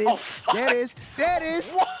 There it is. Oh, fuck. There it is. There it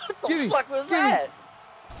is. What the Give me, fuck was give me. that?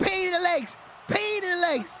 Pain in the legs. Pain in the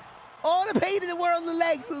legs. All the pain in the world in the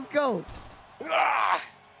legs. Let's go. Ah.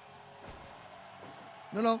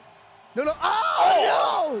 No, no. No, no.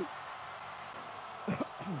 Oh, no!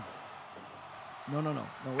 No, no, no.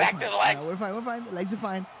 No, we're Back fine. to the legs. No, we're fine. We're fine. The legs are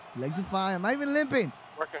fine. The legs are fine. I'm not even limping.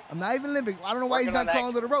 Working, I'm not even limping. I don't know why he's Working on not that-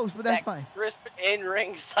 calling to the ropes, but that's that fine. crisp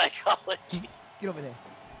in-ring psychology. Get over there.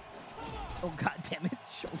 Oh, God damn it.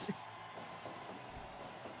 Shoulder.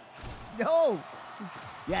 No.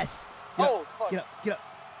 Yes. Get Oh, up. fuck. Get up. Get up.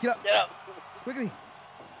 Get up. Get up. Quickly.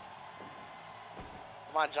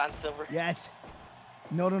 Come on, John Silver. Yes.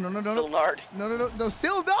 No, no, no, no, no, no. Silnard. No, no, no. No,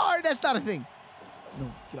 Sildar. That's not a thing.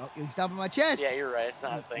 No, get up. You're stomping my chest. Yeah, you're right. It's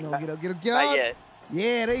not a thing. No, get up, get up, get Not up. yet.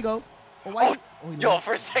 Yeah, there you go. Oh, why? Oh, you yo, left.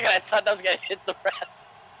 for a second I thought that was gonna hit the ref.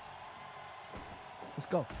 Let's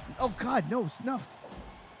go. Oh, God, no. Snuffed.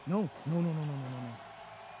 No, no, no, no, no, no, no, no.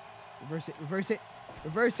 Reverse it, reverse it,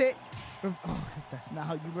 reverse it. Oh, that's not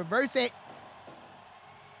how you reverse it.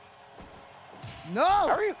 No. How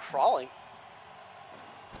are you crawling?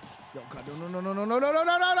 Yo, God, no, no, no, no, no, no, no,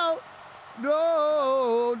 no, no, no.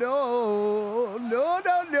 No, no, no,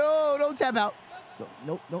 no, no. Don't tap out. No,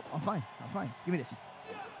 no, no. I'm fine. I'm fine. Give me this.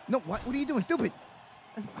 No, what are you doing, stupid?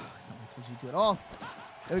 That's not what I told you to do at all.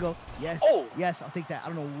 There we go. Yes. Oh. Yes, I'll take that. I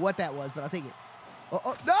don't know what that was, but I'll take it. Oh,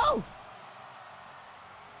 oh, no!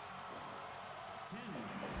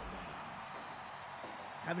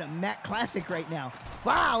 Having a Mac Classic right now.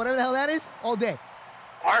 Wow, whatever the hell that is, all day.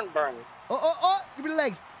 Arm burn. Oh, oh, oh, give me the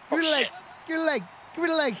leg. Give me Oh, the leg. shit. Give me the leg. Give me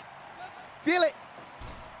the leg. Feel it.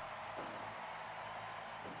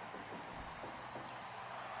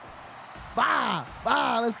 Bah,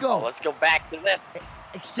 bah, let's go. Oh, let's go back to this.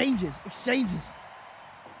 Exchanges, exchanges.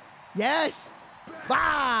 Yes.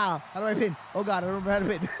 Wow. How do I pin? Oh God, I don't remember how to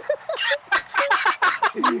pin.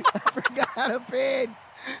 I forgot how to pin.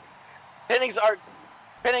 Pinnings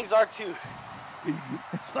are too.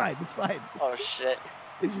 It's fine. It's fine. Oh shit.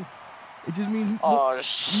 It just means Oh more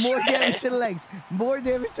shit. damage to the legs. More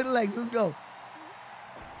damage to the legs. Let's go.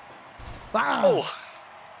 Bah! Oh.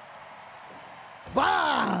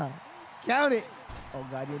 Bah! Count it. Oh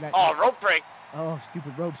God, you're not. Oh, rope break. Oh,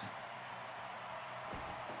 stupid ropes.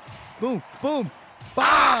 Boom, boom.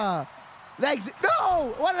 Bah! Legs.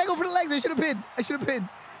 No! Why did I go for the legs? I should have pinned. I should have pinned.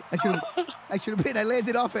 I should have pinned. I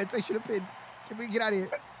landed offense. I should have pinned. Can we get out of here?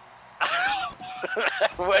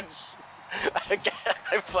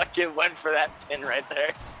 I fucking went for that pin right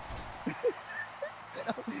there.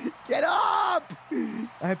 Get up!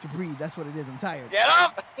 I have to breathe. That's what it is. I'm tired. Get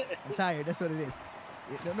up! I'm tired. That's what it is.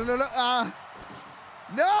 No, no, no, no.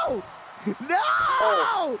 No! No!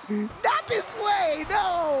 Oh. Not this way!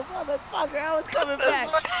 No! Motherfucker, I was coming back.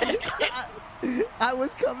 I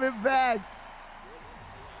was coming back.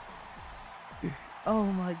 Oh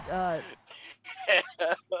my God.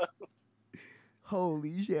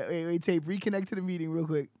 Holy shit. Wait, Tape. Reconnect to the meeting real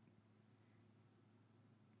quick.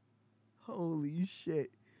 Holy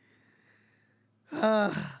shit.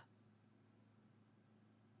 I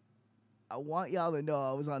want y'all to know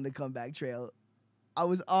I was on the comeback trail. I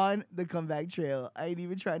was on the comeback trail. I ain't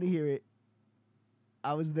even trying to hear it.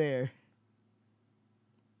 I was there.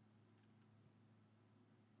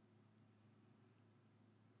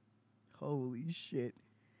 Holy shit.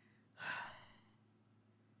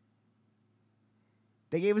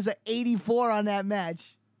 They gave us an 84 on that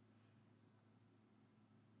match.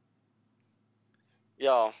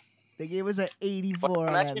 Yo. They gave us an 84 What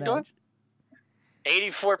on match that you doing?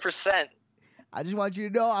 match. 84%. I just want you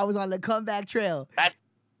to know I was on the comeback trail. That's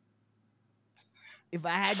If I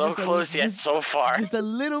had so just close yet so far. just a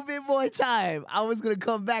little bit more time, I was gonna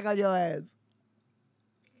come back on your ass.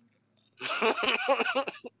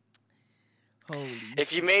 Holy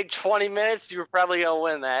If you made 20 minutes, you were probably gonna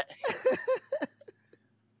win that.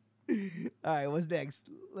 All right, what's next?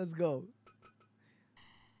 Let's go.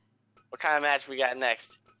 What kind of match we got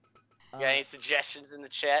next? You got any suggestions in the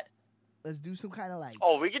chat? Let's do some kind of like.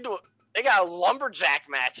 Oh, we could do it. They got a lumberjack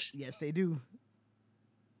match. Yes, they do.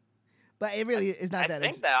 But it really is not I that.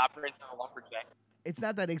 think that operates on a lumberjack. It's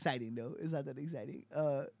not that exciting though. It's not that exciting.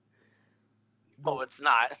 Oh, it's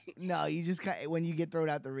not. No, you just when you get thrown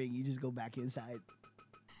out the ring, you just go back inside.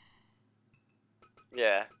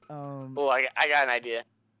 Yeah. Oh, I got an idea.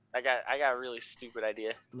 I got a really stupid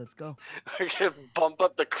idea. Let's go. We're gonna bump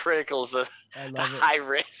up the criticals to I the love it. high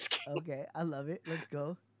risk. Okay, I love it. Let's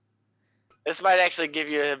go. This might actually give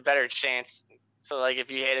you a better chance. So, like, if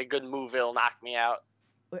you hit a good move, it'll knock me out.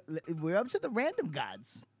 We're up to the random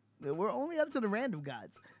gods. We're only up to the random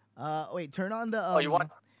gods. Wait, turn on the. Oh, you want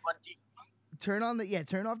Turn on the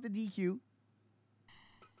turn off the DQ.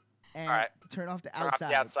 And All right. turn off the turn off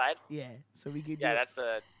outside. the outside? Yeah, so we could. Yeah, do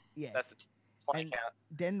that's the 20 And count.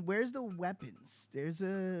 then where's the weapons? There's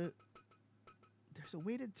a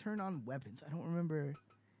way to turn on weapons. I don't remember.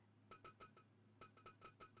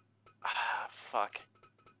 Ah, fuck.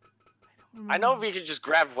 I I know we could just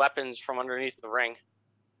grab weapons from underneath the ring.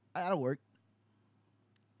 That'll work.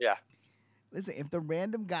 Yeah. Listen, if the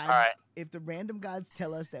random gods, All right. if the random gods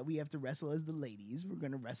tell us that we have to wrestle as the ladies, we're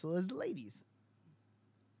gonna wrestle as the ladies.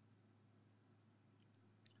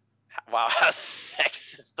 Wow, how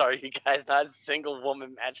sexist are you guys? Not a single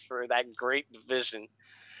woman match for that great division.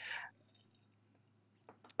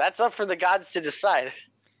 That's up for the gods to decide.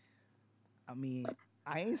 I mean,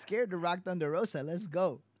 I ain't scared to rock Thunder Rosa. Let's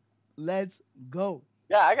go. Let's go.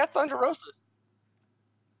 Yeah, I got Thunder Rosa.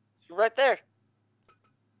 You're right there.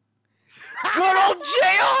 Good old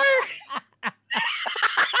JR!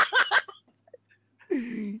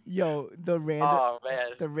 Yo, the Oh,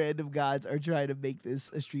 man. random gods are trying to make this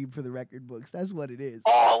a stream for the record books. That's what it is.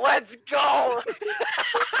 Oh, let's go!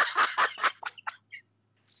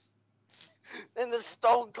 In the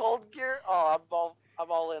Stone Cold gear? Oh, I'm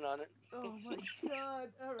all in on it. Oh my god.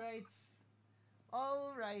 All right.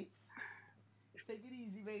 All right. Take it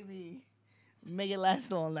easy, baby. Make it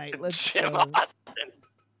last all night. Let's Jim go. Austin.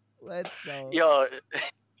 Let's go. Yo,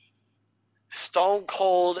 Stone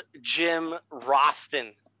Cold Jim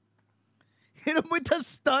Roston. Hit him with the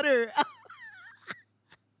stutter.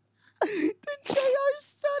 The JR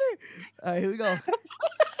stutter. All right, here we go.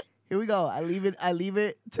 Here we go. I leave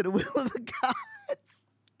it to the will of the gods.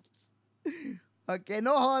 Okay,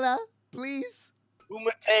 no hola, please.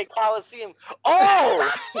 Kumite Colosseum.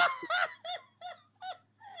 Oh!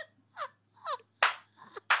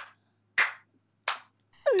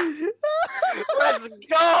 Let's Let's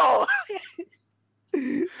go!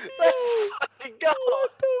 Let's fucking go!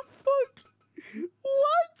 What the fuck?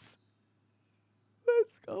 What?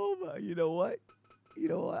 Let's go, man. You know what? You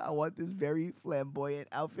know what? I want this very flamboyant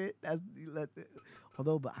outfit.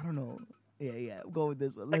 Although, but I don't know. Yeah. Go with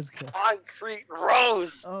this one. Let's go. Concrete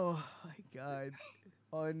rose! Oh my god.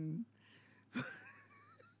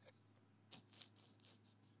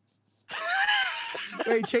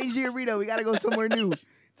 Wait, change the arena. We gotta go somewhere new.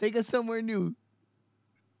 Take us somewhere new.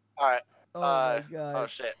 Alright. Oh my god. Oh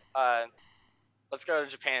shit. Let's go to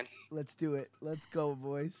Japan. Let's do it. Let's go,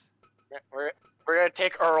 boys. We're gonna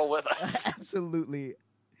take Earl with us. Absolutely.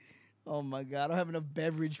 Oh my god, I don't have enough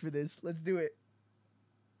beverage for this. Let's do it.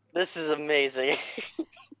 This is amazing. I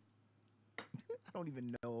don't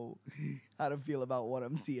even know how to feel about what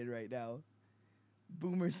I'm seeing right now.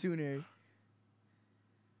 Boomer Sooner.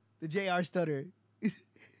 The JR Stutter.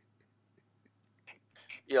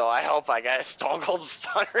 Yo, I hope I got a Stone Cold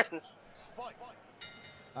Stunner.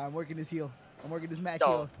 I'm working his heel. I'm working his match Yo.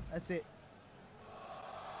 heel. That's it.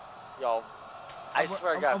 Yo, I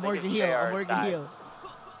swear to God, I'm think working if heel. JR I'm working died. heel.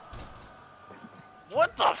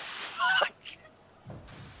 What the fuck?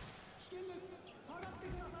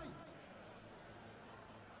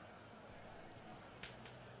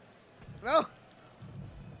 No.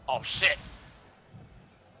 Oh shit.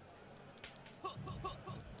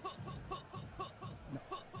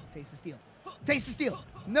 Taste the steel. Taste the steel.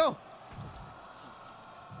 No.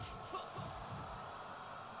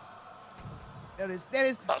 There it is. There it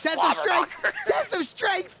is. The Test of slobber strength. knocker. Test of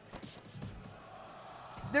strength.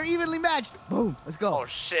 They're evenly matched. Boom. Let's go. Oh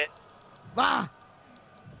shit. Bah.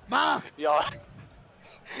 Bah. Yo.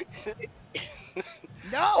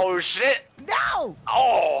 No. Oh shit. No.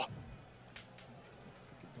 Oh.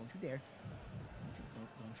 Don't you dare.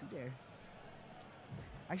 Don't you dare.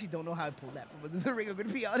 I actually don't know how I pulled that from the ring, I'm going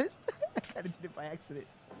to be honest. I kind of did it by accident.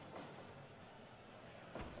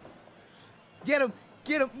 Get him.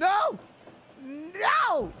 Get him. No.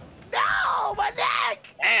 No. No. My neck.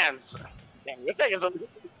 Damn. Damn, you're taking some.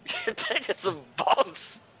 You're taking some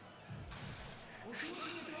bumps.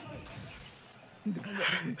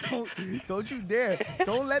 Don't you dare.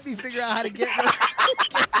 Don't let me figure out how to get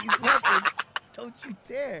these weapons. Don't you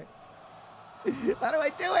dare. How do I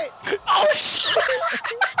do it? Oh shit.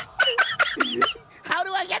 How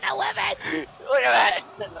do I get the weapon? Look at that.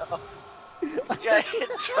 No. You gotta hit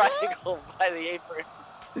triangle by the apron.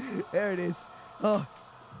 There it is. Oh.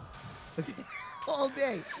 Okay. All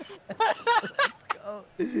day. Let's go.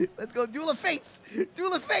 Let's go. Duel of Fates.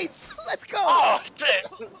 Duel of Fates. Let's go. Oh shit.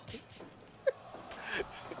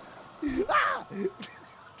 Ah!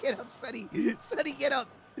 Get up, Sonny. Sonny, get up.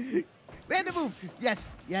 Man the move. Yes.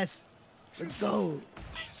 Yes. Let's go.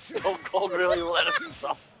 Stone Cold really let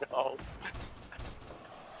himself go.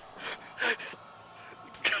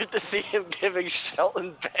 Good to see him giving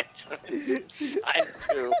Shelton Benjamin shine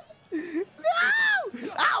too. No!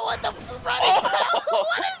 Oh, what the f- running? Oh!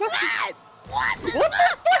 What is that? What? What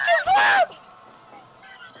the fuck is that?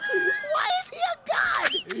 Why is he a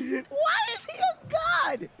god? Why is he a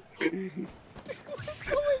god? What is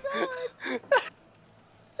going on?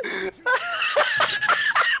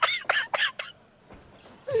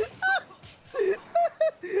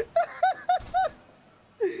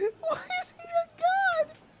 Why is he a god?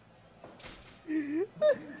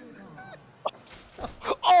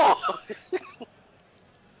 Oh!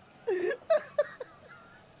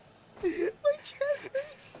 My chest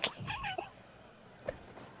hurts.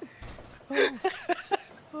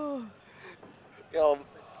 Oh. Yo,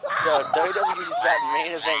 WWE's that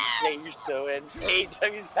main event Jay used to win.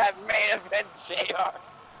 AEW's that main event JR.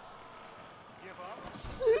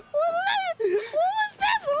 What was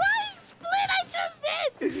that flying split I just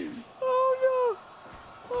did? Oh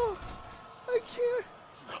no. Oh, I can't.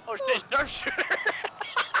 Oh shit, sharpshooter!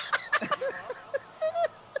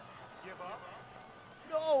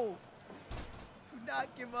 No. Do not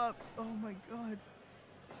give up. Oh my god.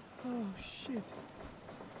 Oh shit.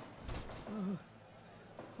 Oh.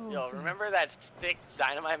 Oh, Yo, God. remember that sick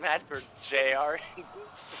Dynamite match where JR and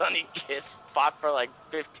Sonny Kiss fought for like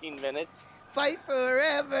 15 minutes? Fight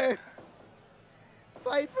forever.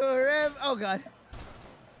 Fight forever. Oh god.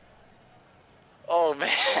 Oh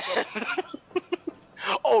man.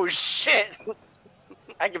 Oh shit!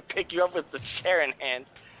 I can pick you up with the chair in hand.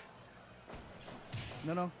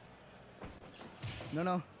 No, no. No,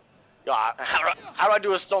 no. Yo, how do I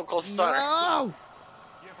do a Stone Cold Stunner? No.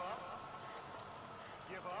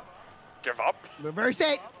 Give up? Reverse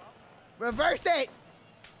it. Reverse it.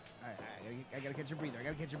 All right, I gotta catch a breather. I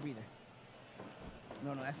gotta catch a breather.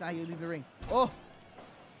 No, that's not how you leave the ring. Oh,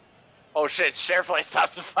 Oh shit, share play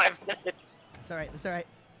stops in 5 minutes. it's It's all right. It's all right.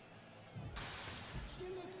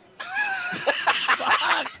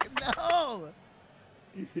 Fuck! No!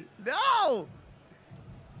 No!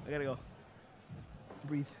 I gotta go.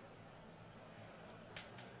 Breathe.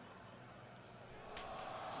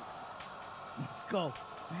 Let's go.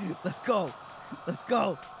 Let's go. Let's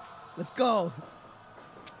go. Let's go.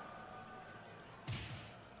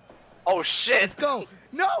 Oh shit! Let's go.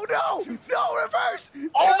 No, no! No, reverse!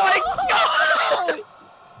 Oh No! my god!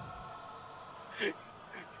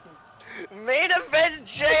 Main event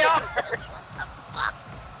JR!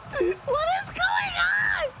 What is going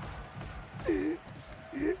on?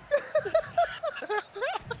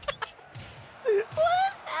 What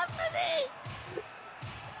is happening?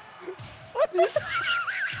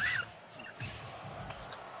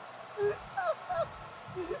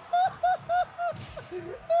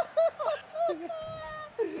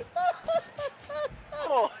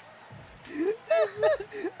 Oh.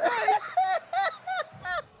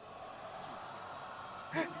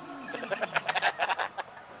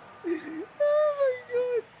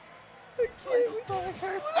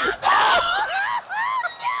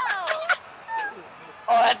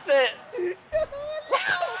 Oh, that's it.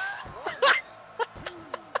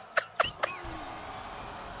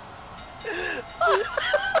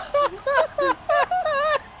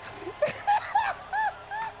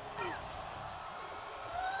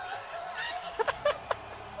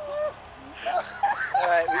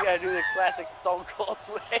 Alright, we gotta do the classic Stone Cold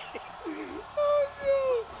way.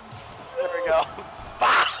 There we go.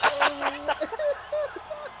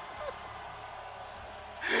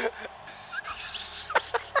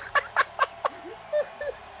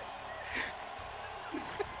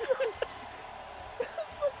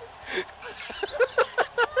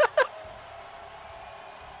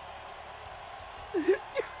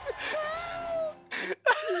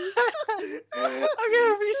 I'm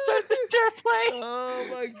gonna restart the dare play. Oh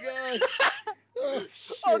my god. Oh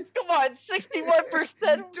shit. Oh, come on,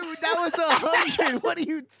 61%. Dude, that was 100. What are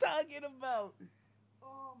you talking about?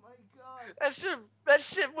 Oh my god. That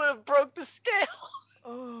shit would have broke the scale.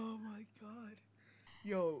 Oh my god.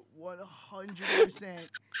 Yo, 100%.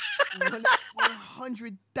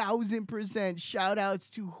 100,000% shout outs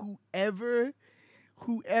to whoever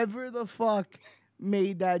the fuck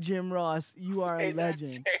made that Jim Ross. You are a Hey, that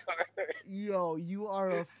legend. JR. Yo, you are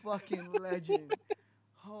a fucking legend.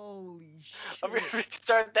 Holy I'm gonna shit.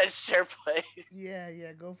 restart that share play. Yeah,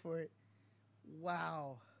 go for it.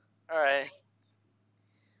 Wow. Alright.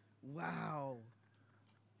 Wow.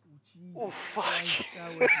 Jesus Oh, fuck. Christ,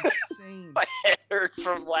 that was insane. My head hurts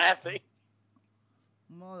from laughing.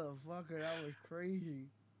 Motherfucker, that was crazy.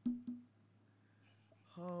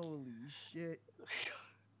 Holy shit.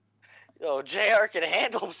 Yo, JR can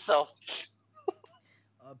handle himself.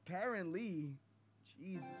 Apparently.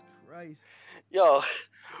 Jesus Christ. Yo,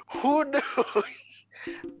 who knew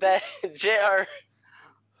that JR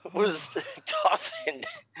was toughened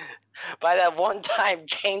by that one time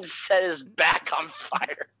Kane set his back on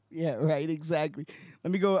fire? Yeah, right, exactly.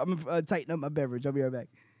 Let me go. I'm gonna tighten up my beverage. I'll be right back.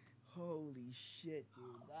 Holy shit, dude.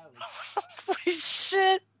 That was. Holy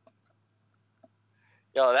shit.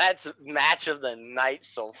 Yo, that's match of the night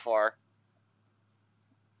so far.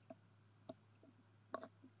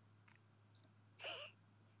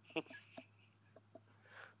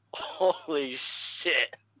 Holy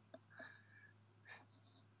shit.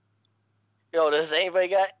 Yo, does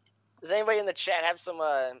anybody in the chat have some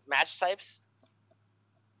match types?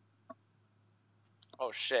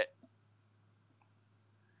 Oh shit.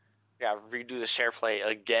 Gotta redo the share play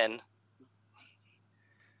again.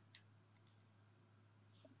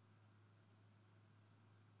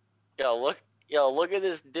 Yo, look at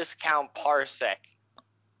this discount parsec.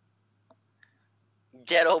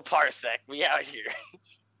 Ghetto parsec, we out here.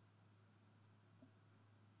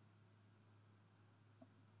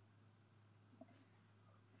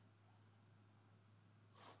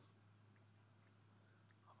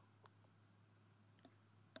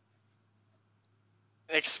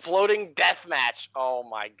 Exploding death match. Oh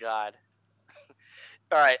my god.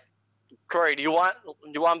 All right, Corey, do you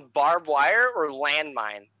want barbed wire or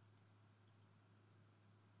landmine?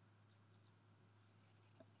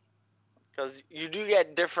 Because you do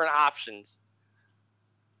get different options.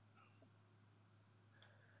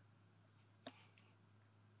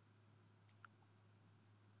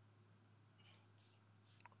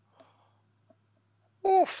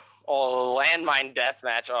 Oof. Oh, landmine death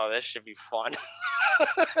match. Oh, this should be fun.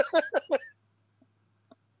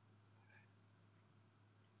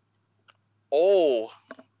 Oh,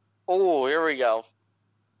 here we go.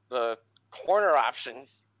 The corner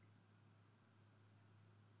options.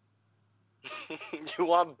 You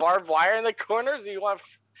want barbed wire in the corners, or you want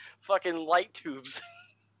fucking light tubes?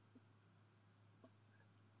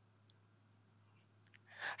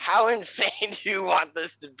 How insane do you want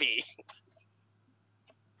this to be?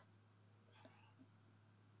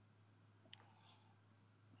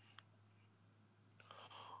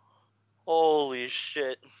 Holy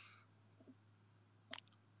shit.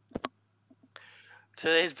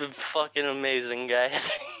 Today's been fucking amazing, guys.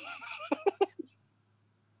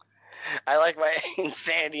 I like my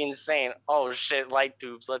insanity insane. Oh shit, light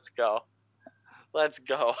tubes. Let's go. Let's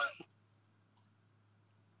go.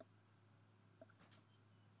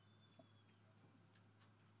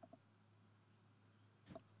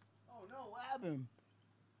 Oh no, what happened?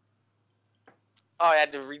 Oh, I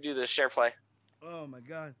had to redo the share play. Oh my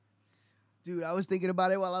god. Dude, I was thinking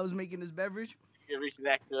about it while I was making this beverage. You can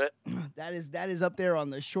reconnect to it. That is up there on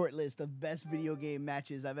the short list of best video game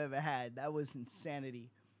matches I've ever had. That was insanity.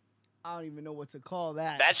 I don't even know what to call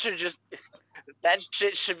that. That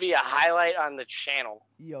shit should be a highlight on the channel.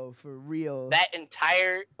 Yo, for real. That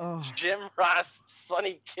entire Oh Jim Ross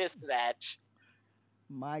Sunny Kiss match.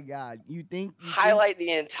 my god. You think Highlight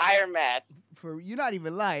the entire match. you're not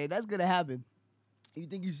even lying. That's gonna happen. You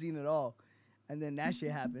think you've seen it all. And then that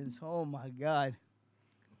shit happens. Oh my god.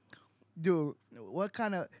 Dude, what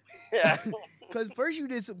kind of Yeah. because first you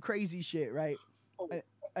did some crazy shit, right?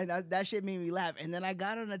 That shit made me laugh. And then I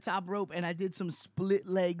got on the top rope and I did some split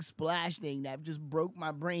leg splash thing that just broke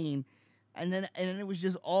my brain. And then it was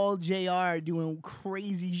just all JR doing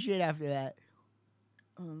crazy shit after that.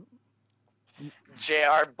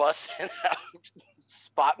 JR busting out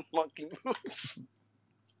spot monkey moves.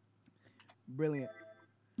 Brilliant.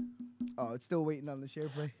 Oh, it's still waiting on the share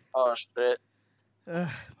play. Oh shit. My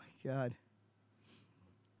god.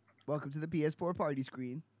 Welcome to the PS4 party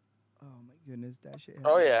screen. Oh my goodness, that shit.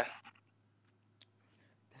 Oh yeah.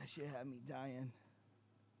 That shit had me dying.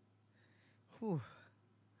 Whew.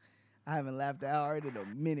 I haven't laughed that hard in a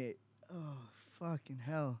minute. Oh, fucking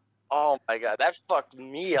hell. Oh my god, that fucked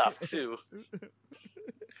me up too.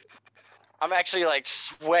 I'm actually like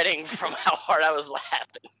sweating from how hard I was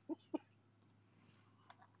laughing.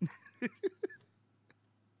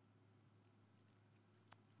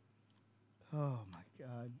 Oh my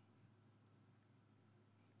god.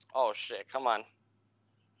 Oh shit, come on.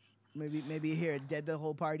 Maybe here, dead the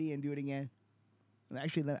whole party and do it again. And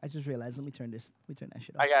actually, I just realized. Let me turn that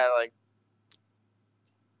shit off. I gotta like.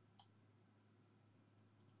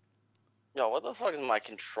 Yo, what the fuck is my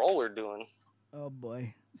controller doing? Oh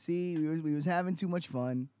boy. See, we was having too much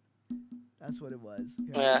fun. That's what it was.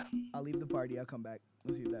 Here, Yeah. I'll leave the party. I'll come back.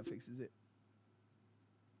 Let's see if that fixes it.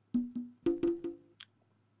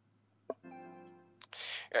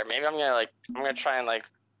 Or maybe I'm gonna try and like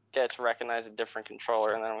get it to recognize a different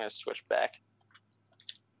controller, and then I'm gonna switch back.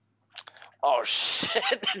 Oh shit!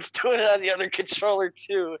 It's doing it on the other controller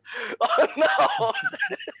too. Oh no!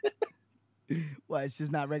 What? It's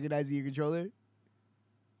just not recognizing your controller.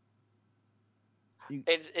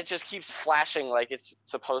 It just keeps flashing like it's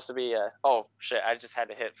supposed to be a. Oh shit! I just had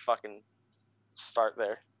to hit fucking start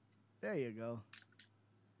there. There you go.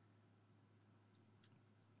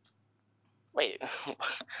 Wait,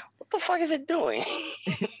 what the fuck is it doing?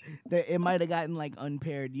 It might have gotten like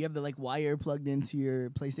unpaired. You have the like wire plugged into your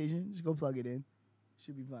PlayStation. Just go plug it in.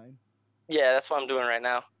 Should be fine. Yeah, that's what I'm doing right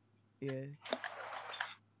now. Yeah.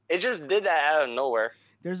 It just did that out of nowhere.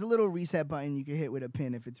 There's a little reset button you can hit with a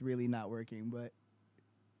pin if it's really not working, but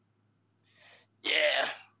Yeah.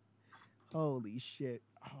 holy shit.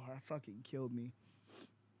 Oh, that fucking killed me.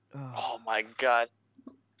 Oh my god.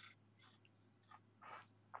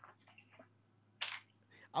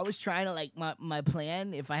 I was trying to like my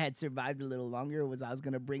plan, if I had survived a little longer, was I was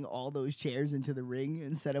gonna bring all those chairs into the ring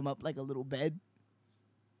and set them up like a little bed.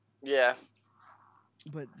 Yeah.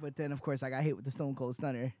 But then of course I got hit with the Stone Cold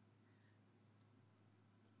Stunner.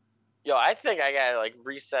 Yo, I think I gotta like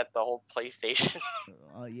reset the whole PlayStation.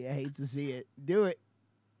 Oh yeah, I hate to see it. Do it.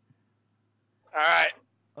 All right.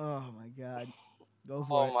 Oh my god. Go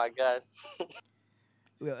for it. Oh my god.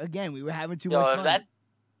 Well, again, we were having too Yo, much if fun. that's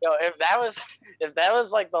if that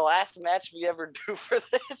was like the last match we ever do for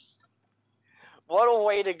this, what a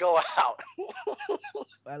way to go out.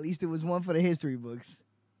 At least it was one for the history books.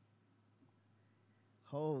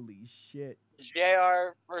 Holy shit.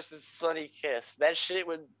 JR versus Sunny Kiss.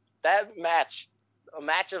 That match, a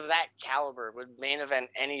match of that caliber would main event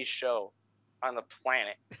any show on the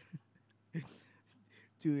planet.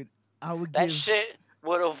 Dude, I would That give shit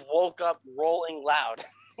would have woke up Rolling Loud.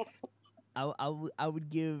 I would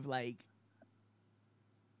give like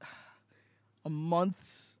a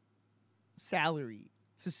month's salary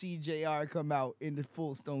to see JR come out in the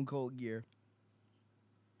full Stone Cold gear.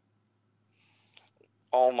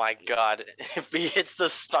 Oh my god. If he hits the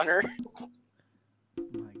stunner.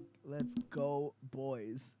 Let's go,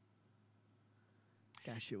 boys.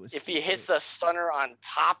 That shit was If stupid. he hits the stunner on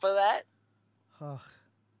top of that, Ugh.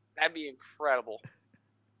 that'd be incredible.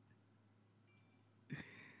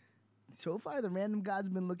 So far, the random gods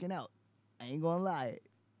been looking out. I ain't gonna lie.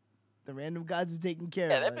 The random gods have taken care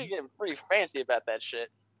Yeah, of they've us. been getting pretty fancy about that shit.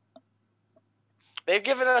 They've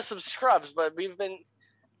given us some scrubs, but we've been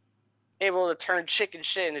able to turn chicken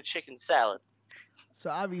shit into chicken salad. So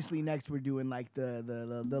obviously next we're doing like the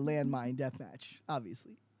landmine deathmatch.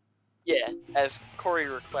 Obviously. Yeah, as Corey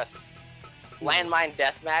requested. Landmine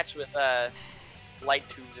deathmatch with light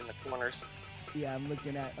tubes in the corners. Yeah, I'm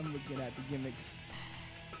looking at the gimmicks.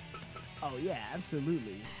 Oh yeah,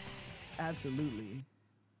 absolutely. Absolutely.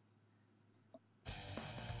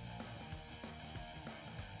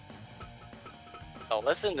 Oh,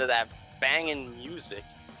 listen to that banging music.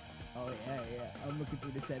 Oh yeah. I'm looking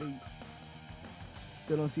through the settings.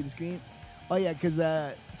 Still don't see the screen. Oh yeah, cause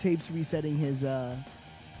Tape's resetting his PS5,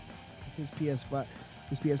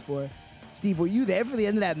 his PS4. Steve, were you there for the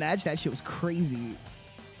end of that match? That shit was crazy.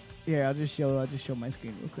 Here, I'll just show my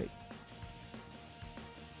screen real quick.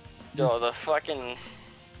 Yo, the fucking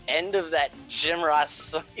end of that Jim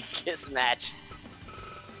Ross Kiss match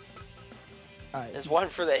All right, is one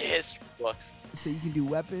for the history books. so you can do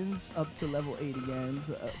weapons up to level 8 again,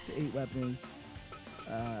 so up to 8 weapons.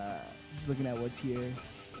 Just looking at what's here.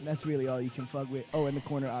 And that's really all you can fuck with. Oh, and the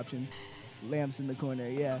corner options. Lamps in the corner,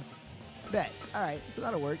 yeah. Bet. All right, so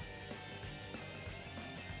that'll work.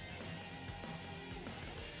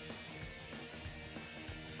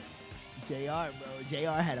 JR, bro.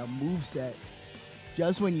 JR had a move set.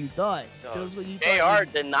 Just when you thought. Yo, Just when you JR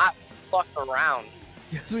thought. did not fuck around.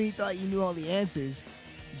 Just when you thought you knew all the answers.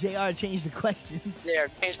 JR changed the questions. JR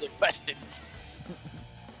changed the questions.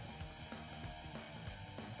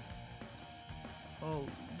 Holy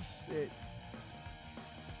shit.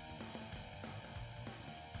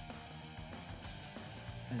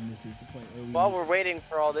 And this is the point where we... While we're waiting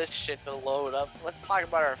for all this shit to load up, let's talk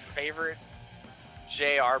about our favorite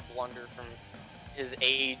JR blunder from his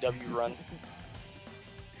AEW run.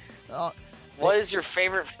 Oh, What is your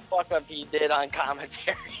favorite fuck up he did on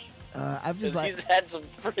commentary? I've just 'Cause like... he's had some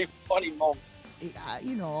pretty funny moments.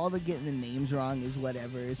 You know, all the getting the names wrong is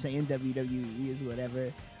whatever. Saying WWE is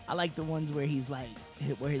whatever. I like the ones where he's like,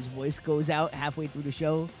 where his voice goes out halfway through the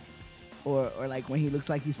show. Or like when he looks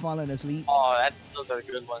like he's falling asleep. Oh, those are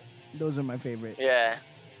good ones. Those are my favorite. Yeah.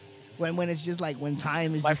 When it's just like when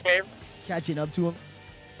time is My just favorite. catching up to him.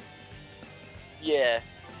 Yeah.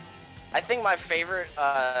 I think my favorite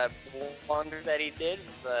blunder that he did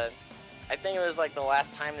was, I think it was like the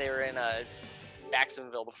last time they were in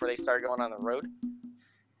Jacksonville before they started going on the road.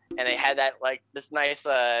 And they had that, like, this nice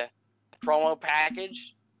promo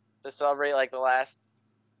package to celebrate, like, the last,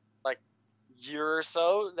 like, year or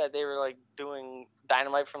so that they were, like, doing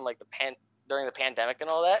Dynamite from, like, during the pandemic and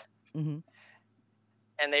all that. Mm-hmm.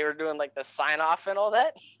 And they were doing, like, the sign-off and all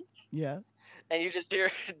that. Yeah. And you just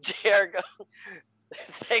hear JR go,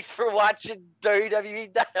 thanks for watching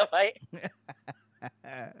WWE Dynamite.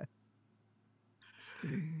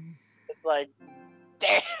 It's like,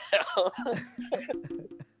 damn.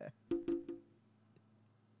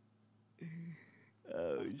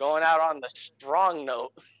 Oh, Going out on the strong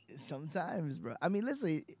note. sometimes, bro. I mean,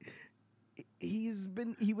 listen,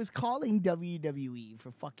 he was calling WWE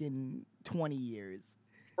for fucking 20 years.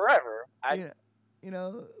 Forever. You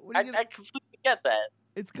know, what are you I completely get that.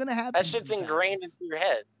 it's gonna happen. That shit's sometimes, ingrained into your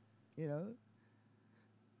head. You know.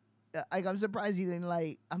 Like I'm surprised he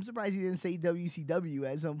didn't say WCW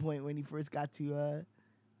at some point when he first got to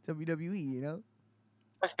WWE. You know.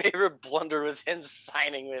 My favorite blunder was him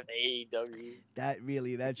signing with AEW.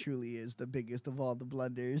 That truly is the biggest of all the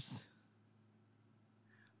blunders.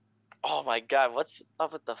 Oh my god, what's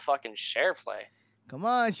up with the fucking share play? Come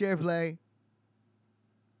on, SharePlay.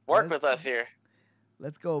 Work with us here.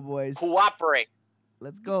 Let's go, boys. Cooperate.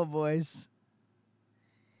 Let's go, boys.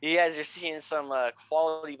 You guys are seeing some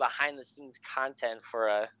quality behind the scenes content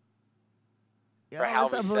for Yo, how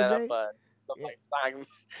what's we up, set Jose? up stuff Yeah. like Sonic,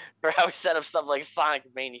 for how we set up stuff like Sonic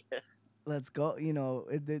Mania. Let's go. You know,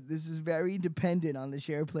 this is very dependent on the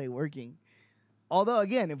SharePlay working. Although,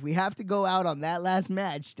 again, if we have to go out on that last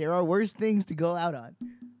match, there are worse things to go out on.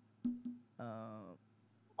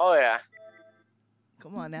 Oh yeah.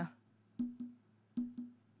 Come on now.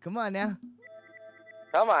 Come on now.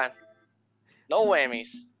 Come on. No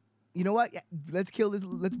whammies. You know what? Yeah, let's kill this.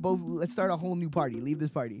 Let's start a whole new party. Leave this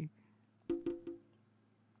party.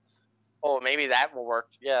 Oh, maybe that will work.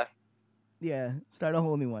 Yeah. Yeah, start a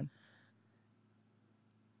whole new one.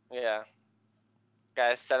 Yeah.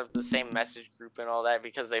 Gotta set up the same message group and all that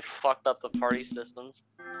because they fucked up the party systems.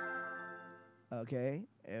 Okay,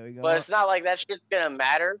 there we go. But it's not like that shit's gonna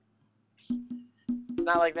matter. It's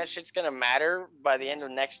not like that shit's gonna matter by the end of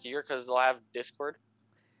next year because they'll have Discord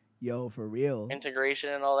Yo, for real.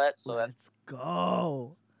 integration and all that. So Let's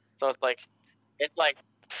go. so it's like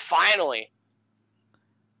finally.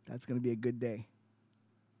 That's gonna be a good day.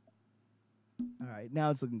 All right, now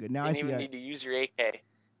it's looking good. Now You I didn't see even our need to use your AK.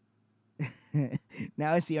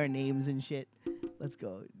 now I see our names and shit. Let's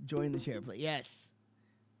go. Join the share play. Yes.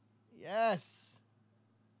 Yes.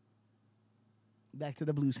 Back to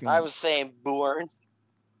the blue screen. I was saying Bourne.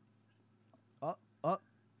 Oh,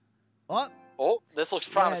 Oh, this looks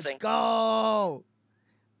promising. let's go.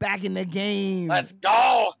 Back in the game. Let's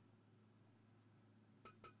go.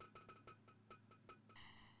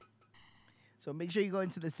 So make sure you go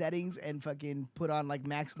into the settings and fucking put on like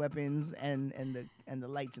max weapons and the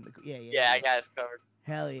lights in the Yeah, I got us covered.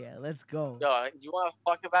 Hell yeah, let's go. Yo, you want to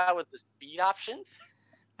fuck about with the speed options?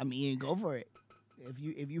 I mean, go for it. If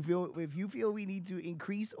you feel we need to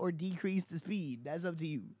increase or decrease the speed, that's up to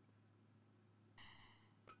you.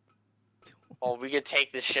 Oh, we could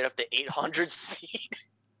take this shit up to 800 speed.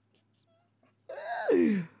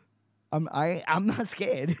 I'm not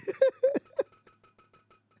scared.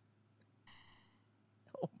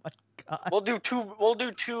 Oh my god. We'll do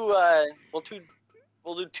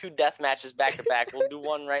two death matches back to back. We'll do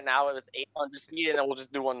one right now with 800 speed, and then we'll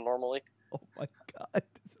just do one normally. Oh my god, this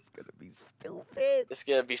is gonna be stupid. It's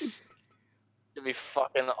gonna be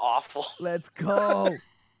fucking awful. Let's go.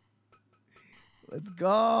 Let's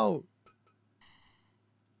go.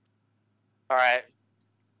 All right,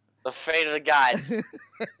 the fate of the gods.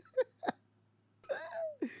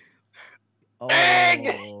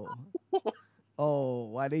 Egg! Oh,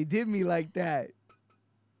 why they did me like that?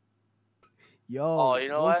 Yo. Oh, you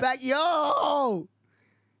know move what? Back. Yo.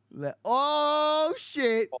 Oh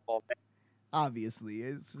shit. Oh, Obviously,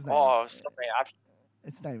 it's not. oh even, sorry,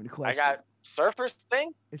 it's not even a I question. got Surfer's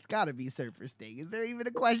thing It's got to be Surfer Sting. Is there even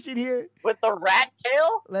a question here? with the rat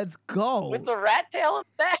tail. Let's go. With the rat tail in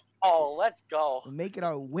that. Oh, let's go. We're making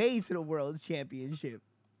our way to the World Championship.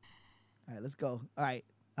 All right, let's go. All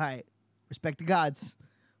right. Respect the gods.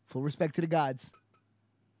 Full respect to the gods.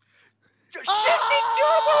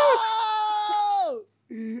 Oh!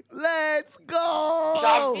 Let's go!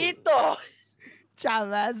 Chavito.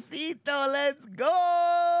 Chavacito, let's go!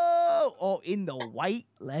 Oh, in the white.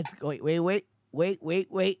 Let's go. Wait. Wait.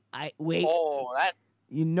 Oh, that.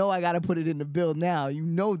 You know I gotta put it in the build now. You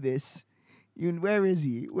know this. Where is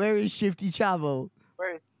he? Where is Shifty Chavo?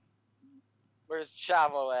 Where's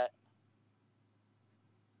Chavo at?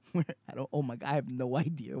 Oh my god, I have no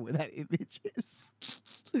idea where that image is.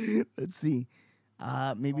 Let's see.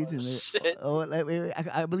 Maybe it's in the. Shit. Wait.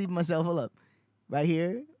 I believe in myself. Hold up. Right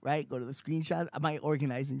here, right? Go to the screenshot. My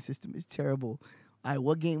organizing system is terrible. All right,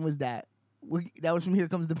 what game was that? That was from Here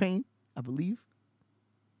Comes the Pain, I believe.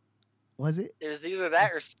 Was it? It was either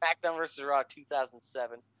that or SmackDown vs. Raw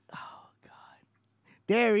 2007. Oh god.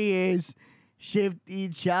 There he is. Shifty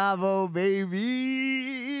Chavo,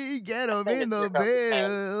 baby. Get him in the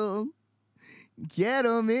bill. Get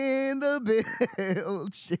him in the bill.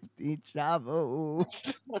 Shifty Chavo.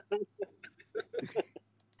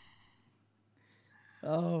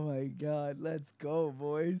 Oh my god. Let's go,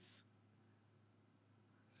 boys.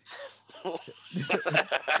 This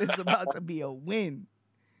is about to be a win.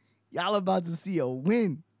 Y'all about to see a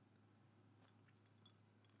win.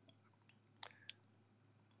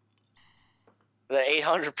 The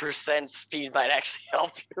 800% speed might actually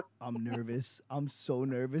help you. I'm nervous. I'm so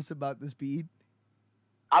nervous about the speed.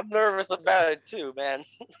 I'm nervous about it too, man.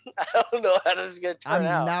 I don't know how this is gonna turn I'm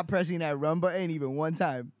out. not pressing that run button even one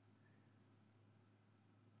time.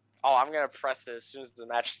 Oh, I'm gonna press it as soon as the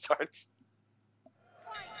match starts.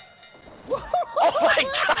 Oh my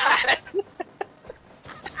god!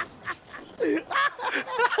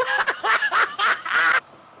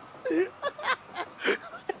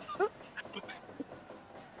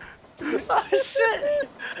 Oh shit!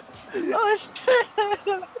 Oh shit!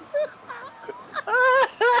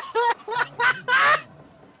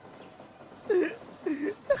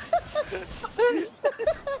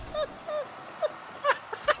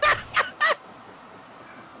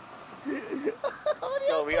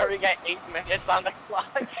 Yo, we already got 8 minutes on the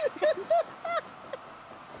clock.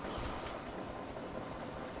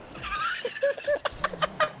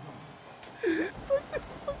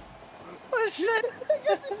 Oh shit! I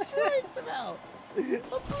got destroyed somehow. I'm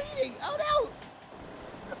bleeding. Oh no!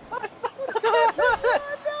 What's going on?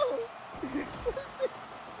 Oh no! What is this?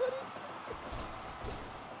 What is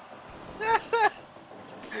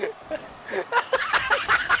this?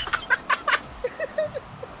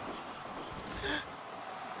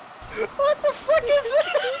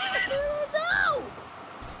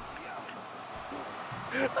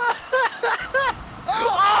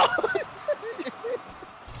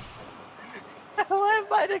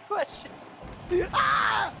 line of question.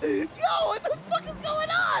 Ah! Yo, what the fuck is going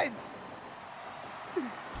on?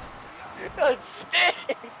 It's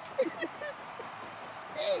Sting.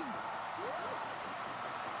 Sting.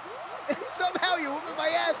 Somehow you're whooping my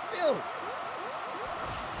ass still.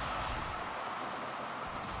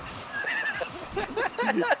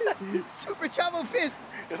 Super Chavo Fist.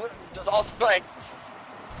 Just all strength.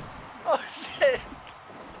 Oh shit.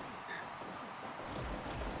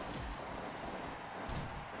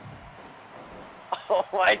 Oh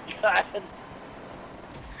my god.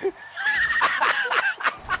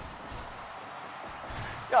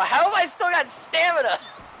 Yo, how have I still got stamina?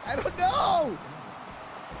 I don't know.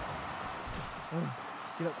 Oh,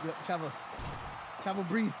 get up, Chavo. Chavo,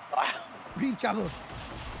 breathe. Breathe, Chavo.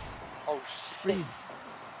 Oh shit. Breathe.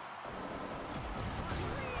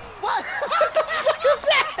 What? What the fuck is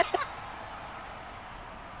that?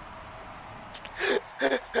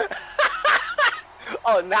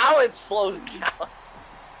 Oh, now it slows down.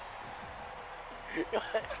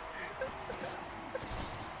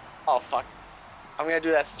 Oh fuck. I'm gonna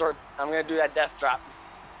do that I'm gonna do that death drop.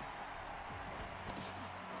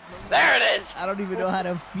 There it is! I don't even know how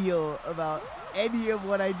to feel about any of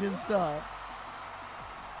what I just saw.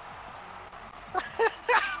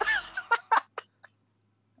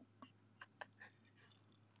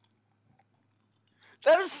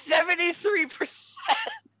 That was 73%!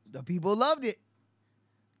 The people loved it.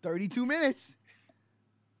 32 minutes.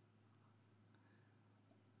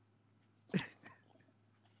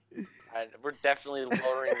 We're definitely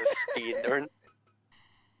lowering the speed. They're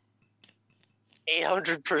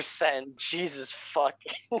 800%. Jesus fuck.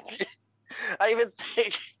 I even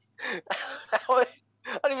think I don't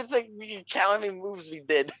even think we could count how many moves we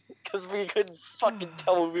did because we couldn't fucking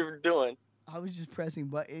tell what we were doing. I was just pressing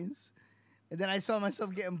buttons, and then I saw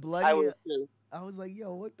myself getting bloody. I was too. I was like,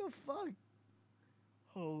 "Yo, what the fuck?"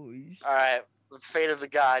 Holy shit! All right, the fate of the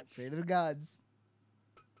gods. Fate of the gods.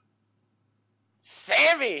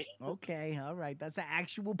 Sammy. Okay, all right, that's an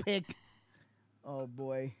actual pick. Oh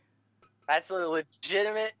boy. That's a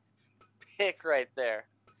legitimate pick right there.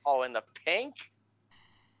 Oh, in the pink?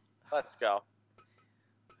 Let's go.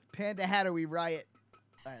 Panda Hatter, we riot.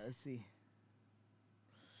 All right, let's see.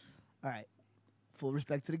 All right. Full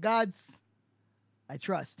respect to the gods. I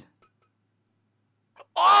trust.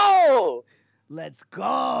 Oh! Let's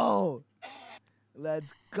go.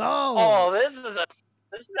 Let's go. Oh, this is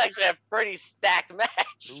actually a pretty stacked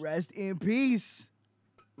match. Rest in peace.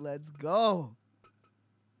 Let's go.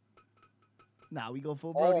 Nah, we go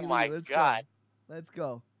full Brody. Oh my Let's god. Go. Let's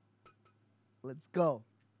go. Let's go.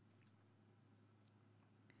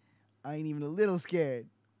 I ain't even a little scared.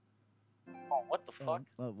 Oh, what the fuck?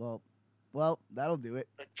 Well, that'll do it.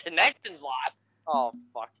 The connection's lost. Oh,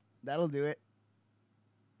 fuck. That'll do it.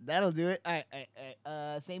 That'll do it. All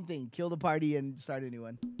right. Same thing. Kill the party and start a new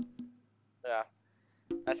one. Yeah.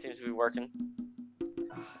 That seems to be working.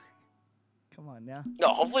 Come on now.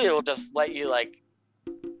 No, hopefully it'll just let you, like,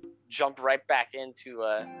 jump right back into,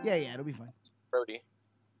 Yeah, it'll be fine. Brody.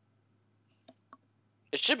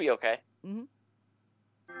 It should be okay. Mm-hmm.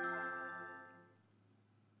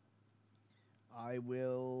 I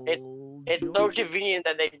will. It's so convenient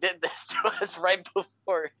that they did this to us right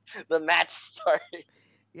before the match started.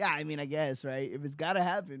 Yeah, I mean, I guess, right? If it's gotta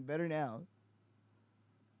happen, better now.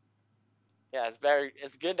 Yeah,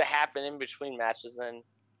 it's good to happen in between matches than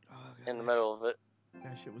in the middle of it.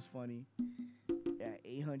 That shit was funny. Yeah,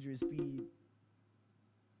 800 speed.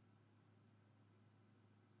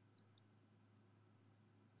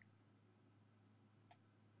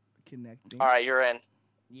 Connecting. All right, you're in.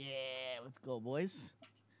 Yeah, let's go, boys.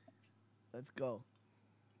 Let's go.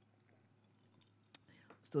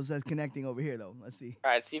 Still says connecting over here, though. Let's see.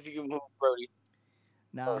 All right, see if you can move Brody.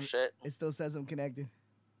 Now, Oh, shit. it still says I'm connected.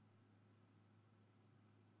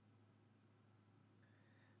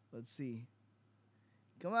 Let's see.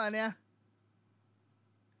 Come on now.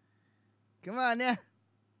 Come on now.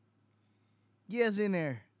 Get us in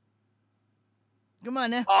there. Come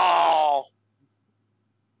on now. Oh!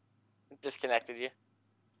 Disconnected you.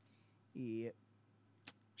 Yep.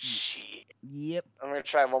 Shit. Yep. I'm going to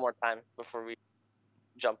try one more time before we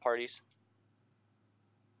jump parties.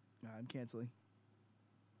 No, I'm canceling.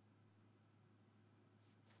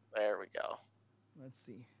 There we go. Let's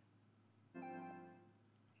see.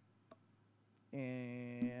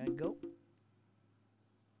 And go.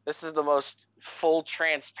 This is the most full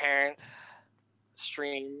transparent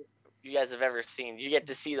stream you guys have ever seen. You get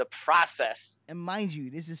to see the process And mind you,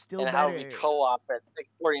 this is still and how better. we co-op at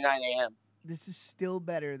 6:49 a.m. this is still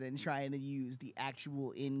better than trying to use the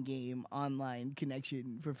actual in-game online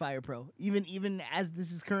connection for Fire Pro. Even as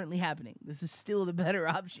this is currently happening, this is still the better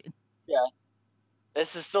option. Yeah.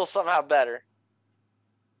 This is still somehow better.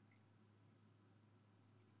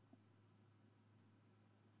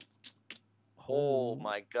 Oh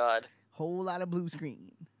my god. Whole lot of blue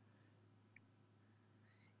screen.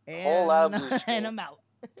 And, Whole lot of blue screen. And I'm out.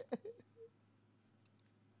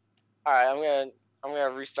 All right, I'm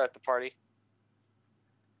gonna restart the party.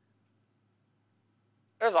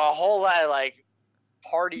 There's a whole lot of like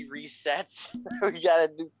party resets we gotta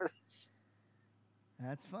do for this.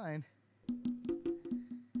 That's fine.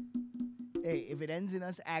 Hey, if it ends in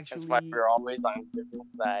us actually, That's why we're always on different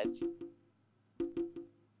sides.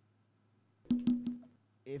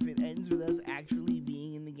 if it ends with us actually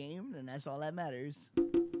being in the game, then that's all that matters.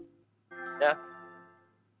 Yeah.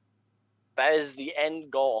 That is the end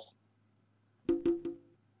goal.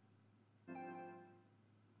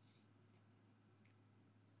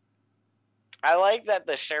 I like that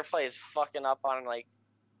the share play is fucking up on like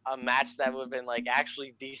a match that would have been like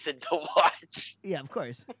actually decent to watch. Yeah, of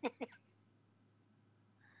course.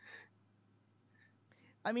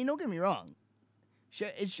 I mean, don't get me wrong.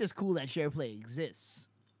 It's just cool that share play exists.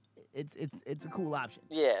 It's a cool option.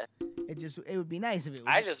 Yeah. It would be nice if it was.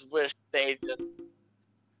 I just wish they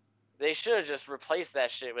should have just replaced that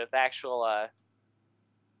shit with actual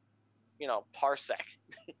parsec.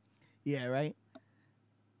 Yeah, right?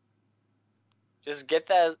 Just get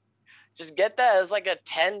that as like a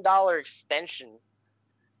 $10 extension.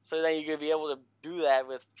 So then you could be able to do that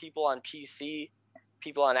with people on PC,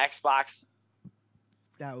 people on Xbox.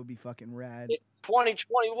 That would be fucking rad. It's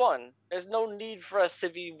 2021. There's no need for us to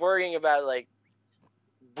be worrying about like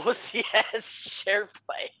pussy ass share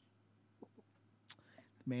play.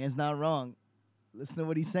 Man's not wrong. Listen to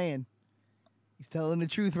what he's saying. He's telling the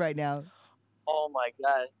truth right now. Oh my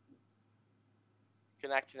god.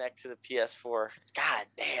 Connect to the PS4. God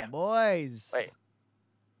damn. Boys. Wait.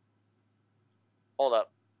 Hold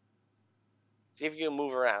up. See if you can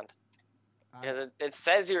move around. Because it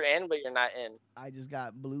says you're in, but you're not in. I just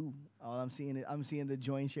got blue. All I'm seeing the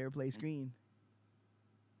join share play screen.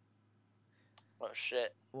 Oh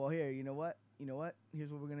shit. Well, here, you know what?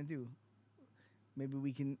 Here's what we're gonna do. Maybe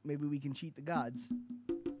we can cheat the gods.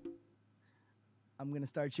 I'm gonna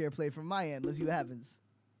start share play from my end. Let's see what happens.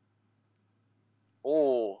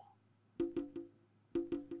 Oh.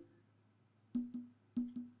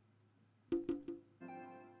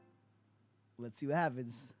 Let's see what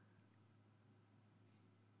happens.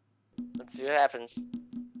 Let's see what happens.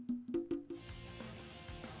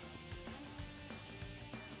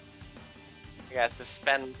 You got to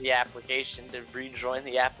suspend the application to rejoin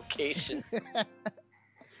the application.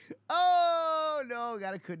 Oh no,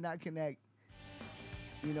 could not connect.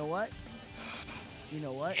 You know what?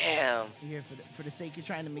 Damn. Here, for the sake of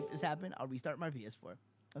trying to make this happen, I'll restart my PS4.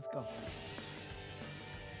 Let's go.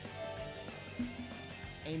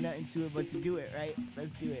 Ain't nothing to it but to do it, right?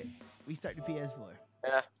 Let's do it. Restart the PS4.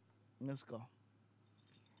 Yeah. Let's go.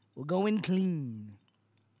 We'll go in clean.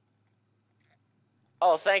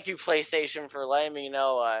 Oh, thank you, PlayStation, for letting me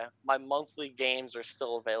know my monthly games are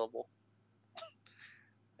still available.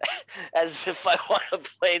 As if I want to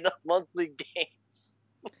play the monthly games.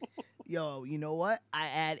 Yo, you know what? I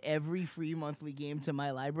add every free monthly game to my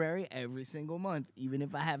library every single month, even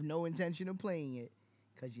if I have no intention of playing it.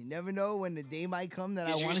 Because you never know when the day might come that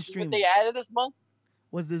I want to stream Did you see what they added this month?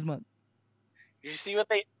 What's this month? Did you see what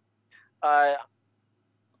they...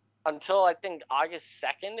 until I think August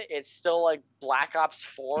 2nd, it's still like Black Ops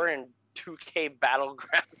 4 and 2K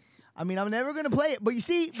Battlegrounds. I mean, I'm never going to play it, but you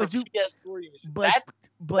see... For but you, PS4 users. but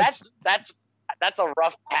That's a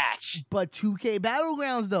rough patch. But 2K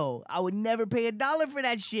Battlegrounds, though, I would never pay $1 for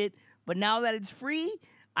that shit. But now that it's free,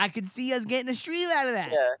 I could see us getting a stream out of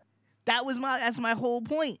that. Yeah. That's my whole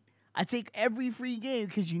point. I take every free game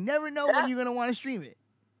because you never know when you're gonna want to stream it.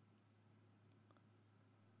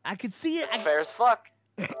 I could see it. Fair as fuck.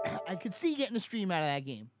 I could see getting a stream out of that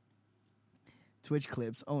game. Twitch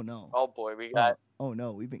clips. Oh no. Oh boy, we got. Oh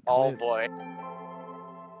no, we've been. Oh Clipped. boy.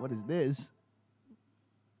 What is this?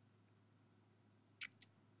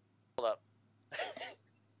 Hold up.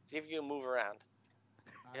 See if you can move around.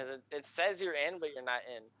 Because it says you're in, but you're not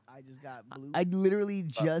in. I just got blue. I literally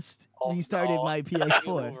just restarted no. my You can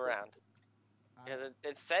PS4. move around. Because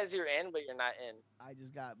it says you're in, but you're not in. I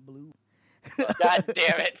just got blue. God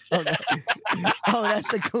damn it. Oh, that's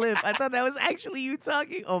the clip. I thought that was actually you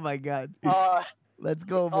talking. Oh my god. Let's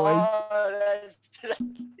go, boys.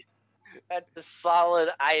 That's a solid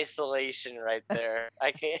isolation right there.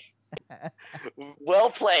 I can't. Well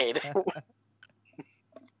played.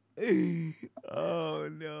 Oh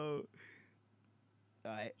no.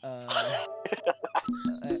 All right.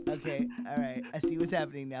 Okay. All right. I see what's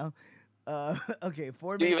happening now. Okay.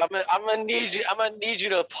 4 Dude, minutes. I'm gonna need you. I'm gonna need you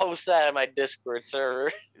to post that on my Discord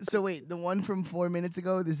server. So wait, the one from 4 minutes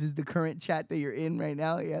ago. This is the current chat that you're in right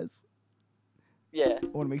now. Yes. Yeah. I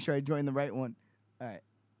want to make sure I join the right one. All right.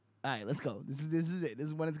 All right. Let's go. This is it. This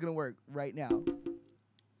is when it's gonna work right now.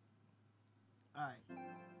 All right.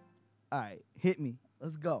 All right. Hit me.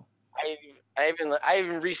 Let's go. I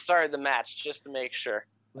even restarted the match just to make sure.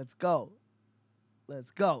 Let's go.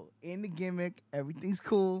 Let's go. In the gimmick. Everything's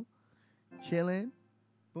cool. Chilling.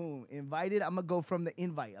 Boom. Invited. I'm going to go from the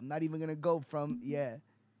invite. I'm not even going to go from, yeah.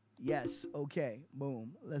 Yes. Okay.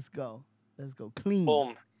 Boom. Let's go. Let's go. Clean.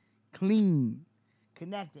 Boom. Clean.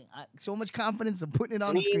 Connecting. So much confidence. I'm putting it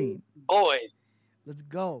on the screen. Boys. Let's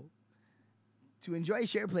go. To enjoy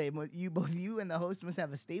SharePlay, both you and the host must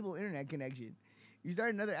have a stable internet connection. You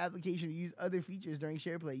start another application or use other features during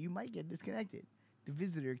SharePlay, you might get disconnected. The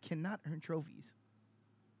visitor cannot earn trophies.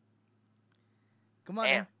 Come on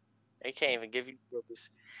Damn. now. They can't even give you trophies.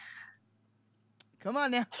 Come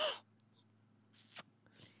on now.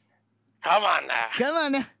 Come on now. Come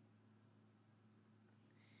on now.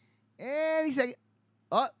 Any second.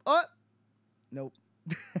 Oh. Nope.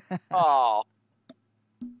 Oh.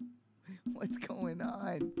 What's going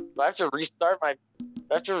on? Do I have to restart my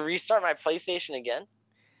PlayStation again?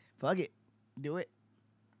 Fuck it. Do it.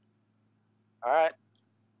 All right.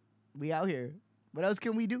 We out here. What else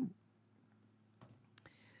can we do?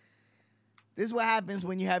 This is what happens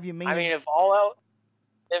when you have your main. I mean,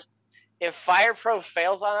 if Fire Pro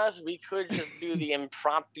fails on us, we could just do the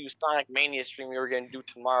impromptu Sonic Mania stream we were gonna do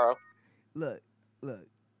tomorrow. Look.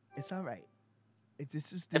 It's all right.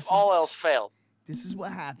 If all else failed. This is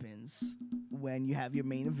what happens when you have your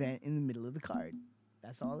main event in the middle of the card.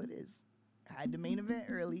 That's all it is. I had the main event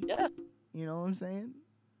early. Yeah. You know what I'm saying?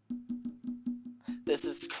 This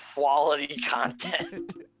is quality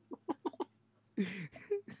content.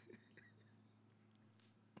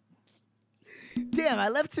 Damn, I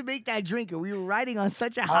left to make that drink and we were riding on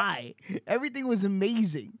such a high. Everything was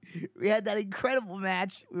amazing. We had that incredible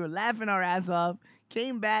match. We were laughing our ass off.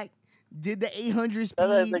 Came back, did the 800 speed.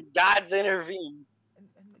 The gods intervened. And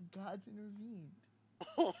the gods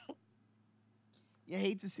intervened. You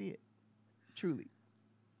hate to see it. Truly.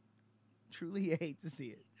 Truly, you hate to see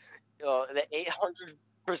it. Yo, the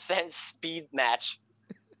 800% speed match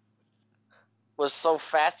was so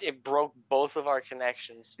fast it broke both of our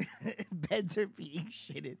connections. Beds are being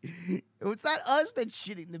shitted. It's not us that's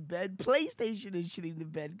shitting the bed. PlayStation is shitting the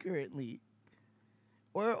bed currently.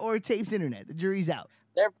 Or Tape's internet. The jury's out.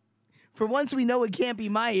 For once, we know it can't be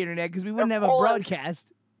my internet because we wouldn't have a broadcast.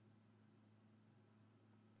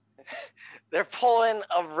 They're pulling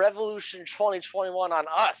a Revolution 2021 on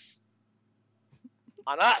us.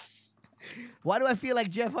 On us. Why do I feel like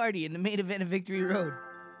Jeff Hardy in the main event of Victory Road?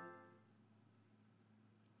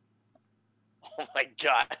 Oh my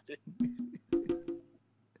god.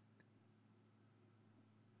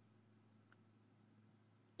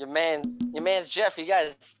 Your man's Jeff, he got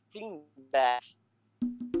his thing back. All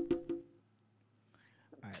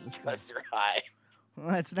right, let's go. Because you're high. Well,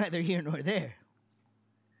 that's neither here nor there.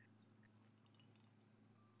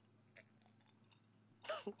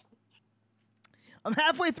 I'm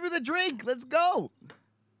halfway through the drink. Let's go.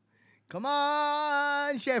 Come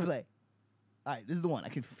on, SharePlay. All right, this is the one. I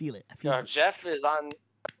can feel it. I feel Yo, it. Jeff is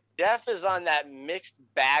on that mixed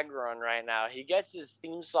bag run right now. He gets his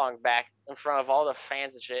theme song back in front of all the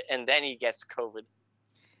fans and shit, and then he gets COVID.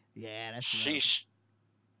 Yeah, that's rough. Sheesh.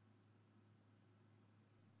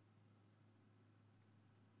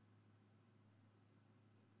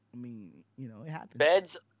 I mean, you know, it happens.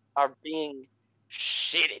 Beds are being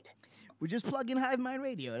shitted. We're just plugging Hive Mind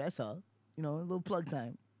Radio. That's all. You know, a little plug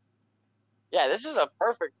time. Yeah, this is a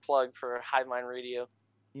perfect plug for Hive Mind Radio.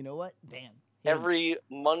 You know what? Damn. Every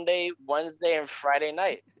Monday, Wednesday, and Friday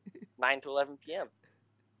night, 9 to 11 p.m.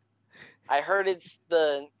 I heard it's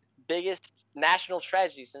the biggest national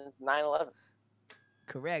tragedy since 9/11.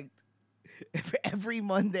 Correct. Every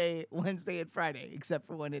Monday, Wednesday, and Friday, except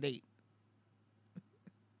for one at 8.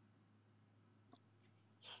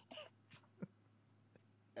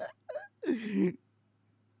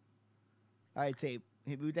 All right, Tape.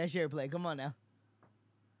 Hit me with that SharePlay. Come on now.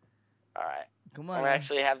 All right. Come I'm on. going to Now.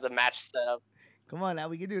 actually have the match set up. Come on now.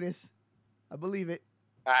 We can do this. I believe it.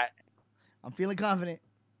 All right. I'm feeling confident.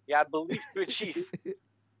 Yeah, belief to achieve.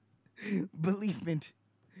 Beliefment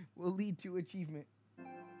will lead to achievement.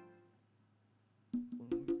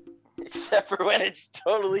 Except for when it's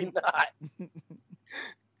totally not.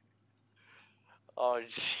 Oh,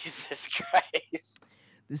 Jesus Christ.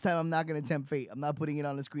 This time I'm not gonna tempt fate. I'm not putting it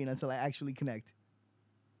on the screen until I actually connect.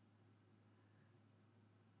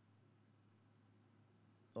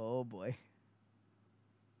 Oh boy.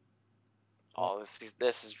 Oh,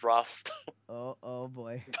 this is rough. Oh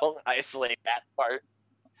boy. Don't isolate that part.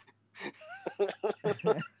 Oh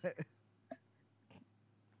no.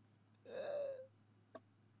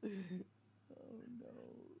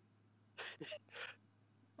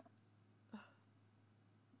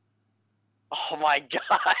 Oh my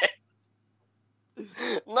god.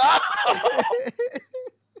 No.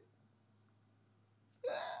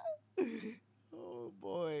 Oh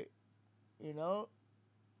boy. You know?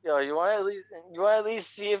 Yo, you want to at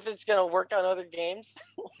least see if it's gonna work on other games?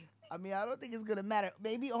 I mean, I don't think it's gonna matter.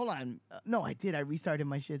 Maybe hold on. No, I did. I restarted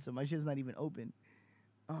my shit, so my shit's not even open.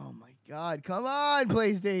 Oh my god! Come on,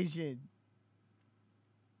 PlayStation.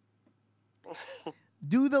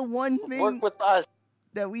 Do the one thing Work with us.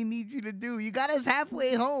 that we need you to do. You got us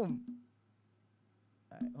halfway home.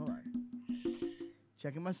 All right, hold on.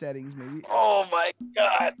 Checking my settings, maybe. Oh my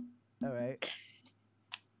god. All right.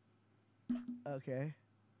 Okay.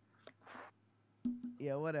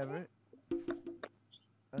 Yeah, whatever.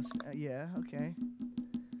 Yeah, okay.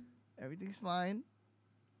 Everything's fine.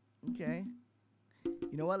 Okay.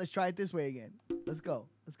 You know what? Let's try it this way again. Let's go.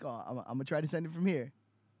 Let's go. I'm gonna try to send it from here.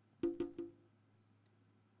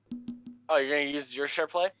 Oh, you're gonna use your share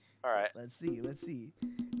play? All right. Let's see. Let's see.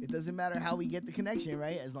 It doesn't matter how we get the connection,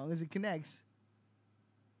 right? As long as it connects.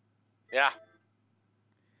 Yeah.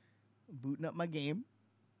 Booting up my game.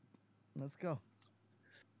 Let's go.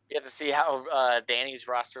 You have to see how Danny's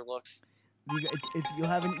roster looks. You'll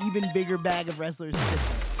have an even bigger bag of wrestlers.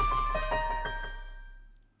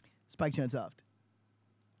 Spike Chunsoft.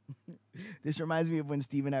 This reminds me of when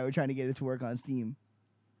Steve and I were trying to get it to work on Steam.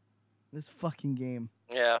 This fucking game.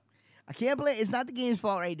 Yeah. I can't blame. It's not the game's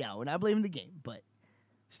fault right now. We're not blaming the game, but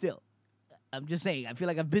still, I'm just saying. I feel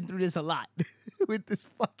like I've been through this a lot with this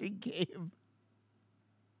fucking game.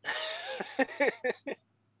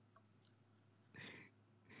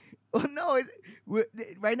 Well, no,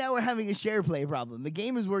 right now we're having a share play problem. The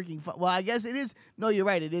game is working. Well, I guess it is. No, you're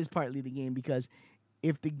right. It is partly the game because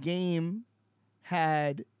if the game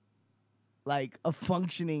had like a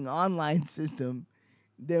functioning online system,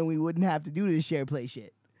 then we wouldn't have to do the share play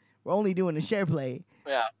shit. We're only doing the share play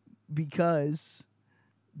because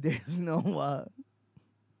there's no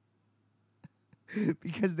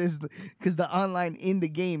because the online in the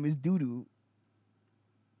game is doo doo.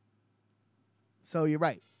 So you're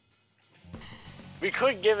right. We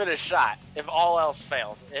could give it a shot if all else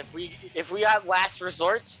fails. If we got last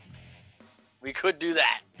resorts, we could do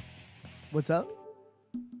that. What's up?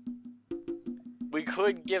 We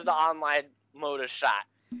could give the online mode a shot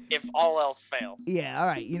if all else fails. Yeah, all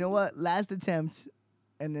right. You know what? Last attempt,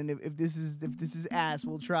 and then if this is ass,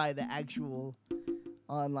 we'll try the actual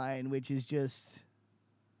online, which is just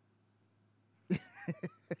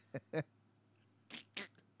all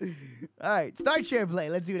right. Start share play.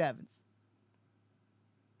 Let's see what happens.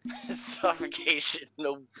 Suffocation,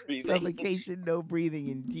 no breathing. Suffocation, no breathing,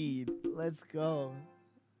 indeed. Let's go.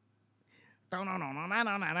 Damn,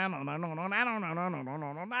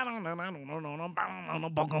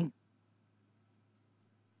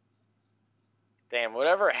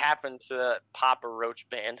 whatever happened to the Papa Roach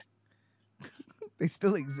band? They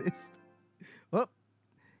still exist. Well,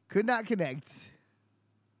 could not connect.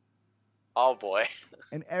 Oh boy.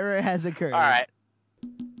 An error has occurred. All right.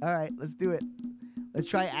 All right, let's do it. Let's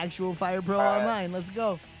try actual Fire Pro All right. online. Let's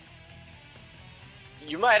go.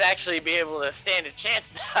 You might actually be able to stand a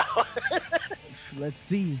chance now. Let's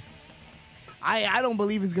see. I don't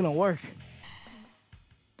believe it's gonna work.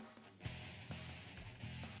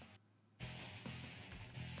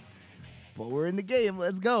 But we're in the game.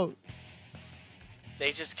 Let's go.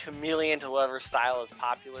 They just chameleon to whatever style is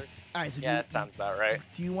popular. All right. So Yeah, that sounds about right.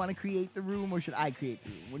 Do you want to create the room or should I create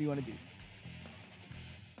the room? What do you want to do?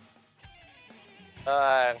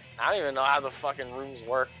 I don't even know how the fucking rooms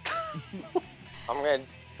work. I'm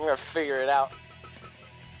gonna figure it out.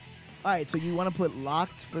 All right. So you want to put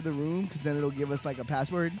locked for the room because then it'll give us like a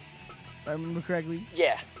password, if I remember correctly.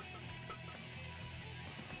 Yeah.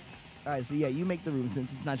 All right. So yeah, you make the room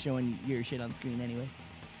since it's not showing your shit on screen anyway.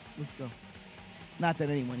 Let's go. Not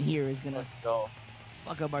that anyone here is gonna Let's go.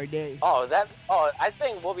 fuck up our day. Oh, I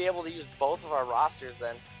think we'll be able to use both of our rosters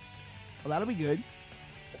then. Well, that'll be good.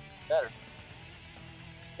 It's better.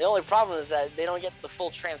 The only problem is that they don't get the full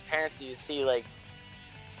transparency to see like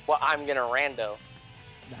what I'm gonna rando.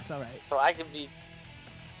 That's all right. So I could be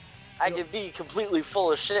completely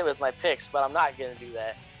full of shit with my picks, but I'm not gonna do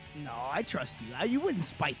that. No, I trust you. You wouldn't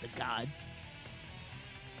spite the gods.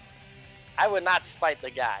 I would not spite the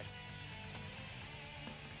gods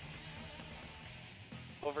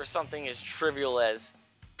over something as trivial as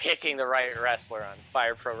picking the right wrestler on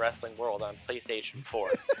Fire Pro Wrestling World on PlayStation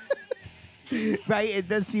 4. Right? It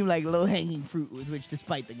does seem like low-hanging fruit with which to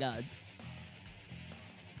spite the gods.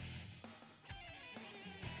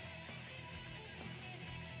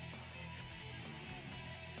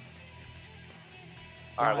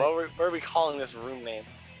 All right, what are we calling this room name?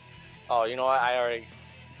 Oh, you know what? I already.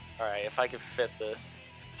 All right, if I could fit this.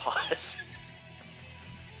 Pause.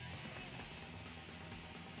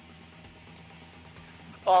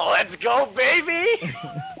 Oh, let's go, baby!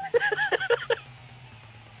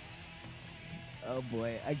 Oh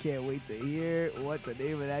boy, I can't wait to hear what the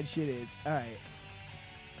name of that shit is. All right.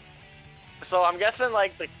 So I'm guessing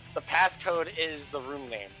like the passcode is the room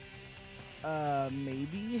name.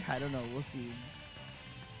 Maybe. I don't know. We'll see.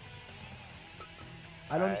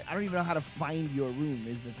 I Alright. don't even know how to find your room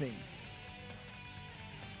is the thing.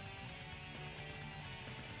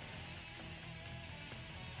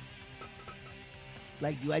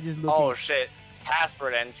 Like, do I just look Oh at... shit!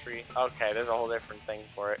 Password entry. Okay, there's a whole different thing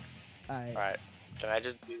for it. Alright. All right, can I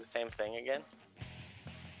just do the same thing again?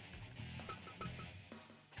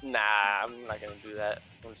 Nah, I'm not gonna do that.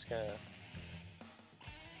 I'm just gonna.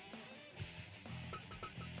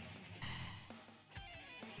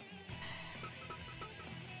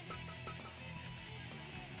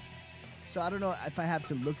 So I don't know if I have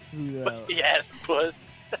to look through the Yes, puss.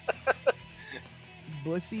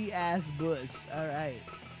 bussy ass bus. Alright.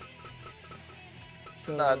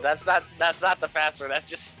 So No, that's not the password. That's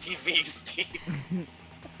just Steve being Steve.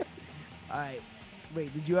 Alright.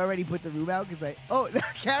 Wait, did you already put the room out? Because oh,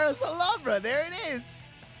 Carousel Alhambra, there it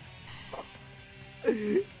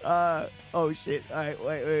is. Oh shit. Alright,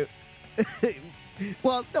 wait.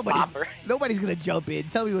 Well, Popper. nobody's gonna jump in.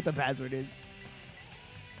 Tell me what the password is.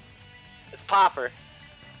 It's Popper,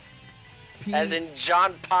 P as in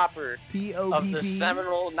John Popper P O of P the P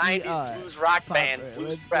seminal '90s blues rock Popper. band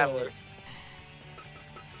Blues Let's Traveler. go.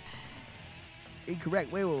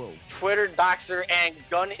 Incorrect. Wait. Twitter doxer and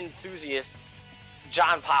gun enthusiast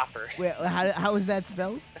John Popper. Wait, how is that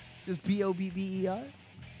spelled? Just Popper?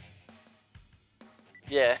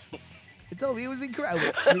 Yeah. It told me it was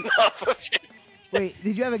incorrect. Enough of it. Wait,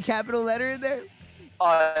 did you have a capital letter in there?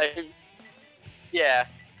 Yeah.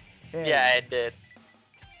 Yeah, it did.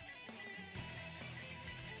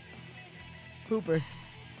 Pooper.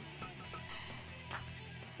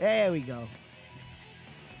 There we go.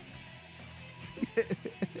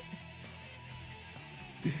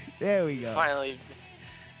 There we go.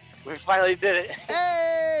 We finally did it.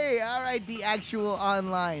 Hey! All right, the actual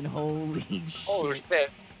online. Holy shit. Oh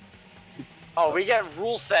shit. Oh, we get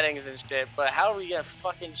rule settings and shit, but how are we gonna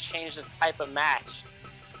fucking change the type of match?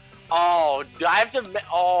 Oh, do I have to?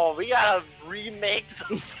 Oh, we gotta remake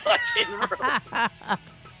the fucking room.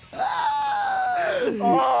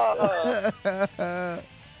 Oh.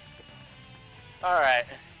 All right,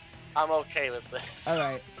 I'm okay with this. All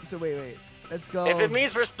right, so wait. Let's go. If it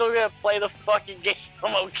means we're still gonna play the fucking game,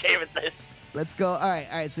 I'm okay with this. Let's go. All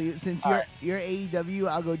right. So since All right. you're AEW,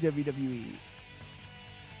 I'll go WWE.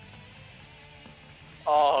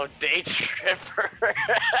 Oh, Day Tripper.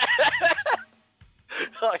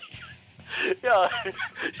 Oh, yo,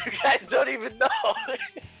 you guys don't even know.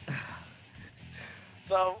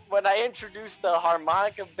 So when I introduced the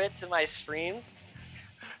harmonica bit to my streams,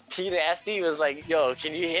 P Nasty was like, yo,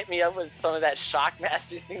 can you hit me up with some of that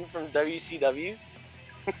Shockmaster thing from WCW?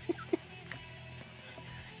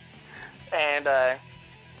 And the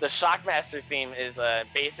Shockmaster theme is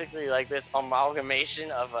basically like this amalgamation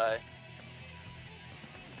of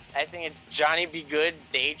I think it's Johnny Be Good,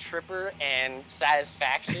 Day Tripper, and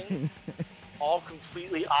Satisfaction, all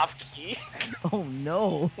completely off key. Oh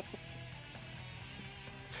no.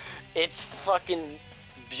 It's fucking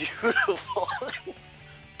beautiful.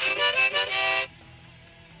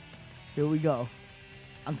 Here we go.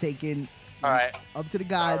 I'm taking All right, up to the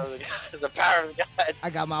power gods. of the power of the gods. I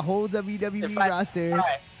got my whole WWE If I- roster. All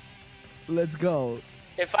right, Let's go.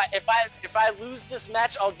 if I lose this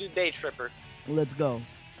match, I'll do Day Tripper. Let's go.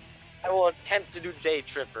 I will attempt to do Day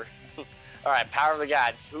Tripper. All right, power of the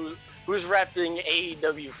gods. Who's repping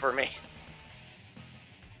AEW for me?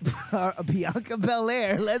 Bianca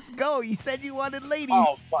Belair. Let's go. You said you wanted ladies.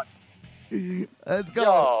 Oh fuck. Let's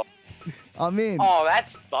go. Yo. I'm in. Oh, that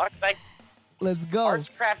sucks. Like, Let's go.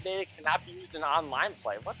 Artscraft data cannot be used in online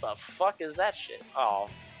play. What the fuck is that shit? Oh,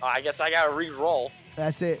 I guess I gotta re-roll.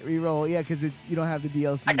 That's it. Reroll. Yeah, because you don't have the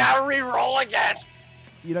DLC. I gotta re-roll again.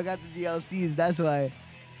 You don't got the DLCs. That's why.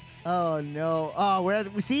 Oh no.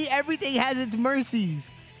 Oh, see, everything has its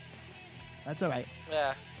mercies. That's all right.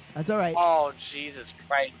 Yeah. That's all right. Oh, Jesus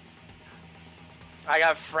Christ. I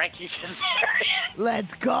got Frankie Kazarian.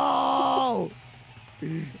 Let's go.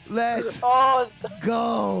 Let's Oh,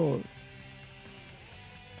 go.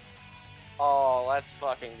 oh, let's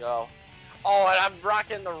fucking go. Oh, and I'm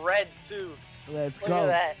rocking the red too. Let's Look go. at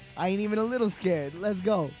that. I ain't even a little scared. Let's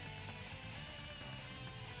go.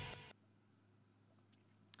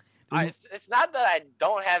 It's not that I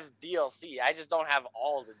don't have DLC. I just don't have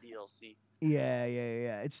all the DLC. Yeah.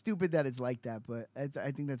 It's stupid that it's like that, but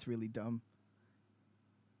I think that's really dumb.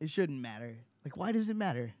 It shouldn't matter. Like, why does it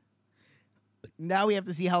matter? Now we have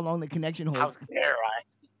to see how long the connection How holds. dare I?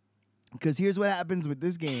 Because here's what happens with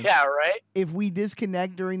this game. Yeah, right? If we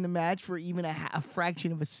disconnect during the match for even a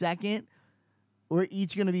fraction of a second, we're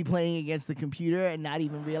each going to be playing against the computer and not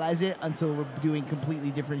even realize it until we're doing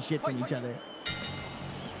completely different shit from each other.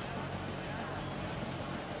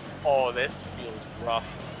 Oh, this feels rough.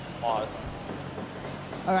 Pause.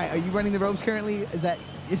 All right, are you running the ropes currently? Is that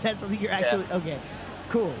something you're actually... Okay,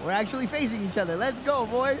 cool. We're actually facing each other. Let's go,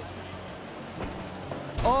 boys.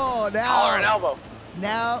 Oh, now... Collar and elbow.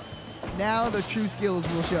 Now the true skills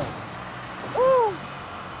will show. Woo!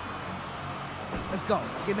 Let's go.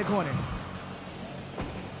 Get in the corner.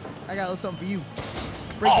 I got a little something for you.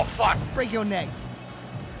 Oh, fuck. Break your neck.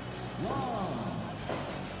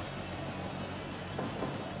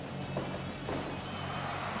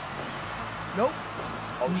 Nope.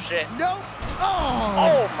 Oh, shit. Nope. Oh.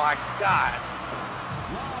 Oh, my God.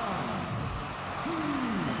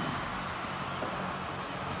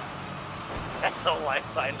 That's a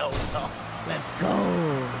life I know well. Let's go.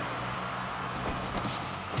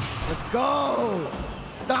 Let's go.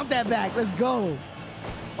 Stomp that back. Let's go.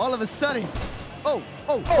 All of a sudden. Oh.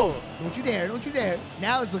 Don't you dare. Don't you dare.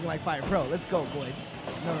 Now it's looking like Fire Pro. Let's go, boys.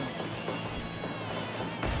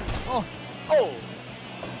 No. Oh.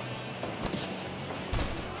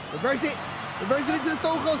 Reverse it. Reverse it into the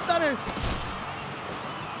Stone Cold Stunner.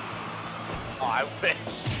 Oh, I wish.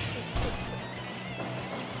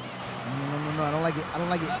 No. I don't like it. I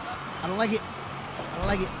don't like it.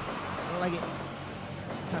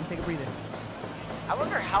 Time to take a breather. I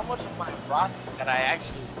wonder how much of my roster that I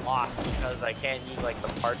actually lost because I can't use, like, the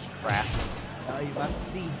parts craft. Oh, you're about to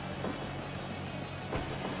see.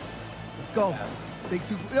 Let's go. Yeah. Big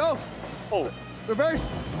super. No. Oh,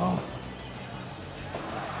 Reverse. Oh.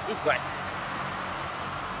 good guy.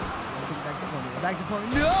 Take it back to formula. Back to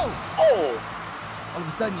formula. No. Oh! All of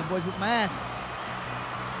a sudden, you boys whip my ass.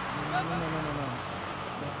 No.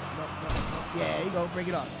 Yeah, there you go. Break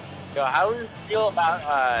it off. Yo, how do we feel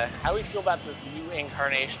about this new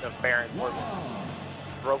incarnation of Baron Corbin?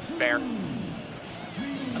 Broke Baron.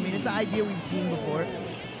 I mean, it's an idea we've seen before.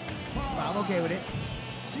 But I'm okay with it.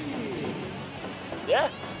 Yeah.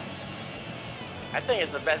 I think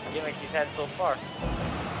it's the best gimmick he's had so far.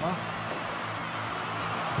 Well,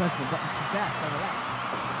 pressing the buttons too fast. Gotta relax.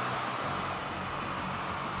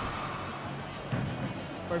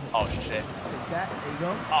 Perfect. Oh, shit. Take that. There you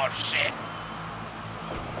go. Oh, shit.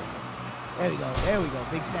 There we go.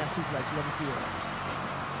 Big snap suplex. You love to see it.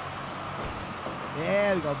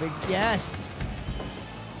 There we go. Big. Yes.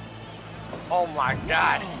 Oh, my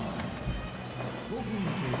God.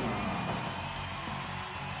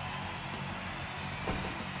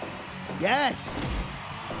 Yes.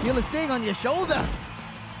 Feel a sting on your shoulder.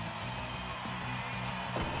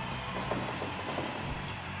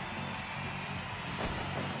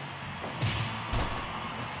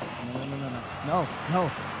 No.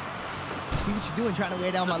 I see what you're doing, trying to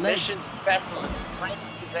weigh down my legs. Submission specialist, Frankie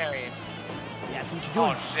Kazarian. Yeah, I see what you're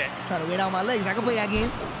doing. Oh, shit. Trying to weigh down my legs. I can play that game.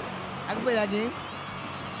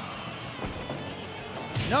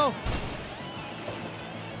 No.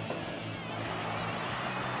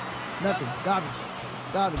 Nothing. Garbage.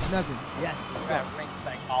 Nothing. Yes. Let's go. That ring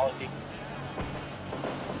psychology.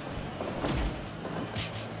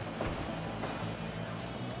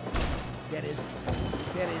 That is.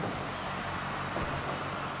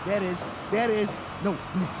 No,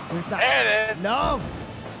 it's not. There it is. No.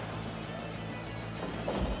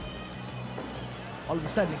 All of a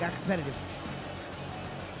sudden, it got competitive.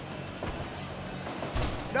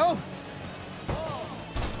 No.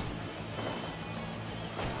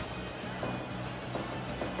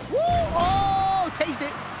 Woo! Oh, taste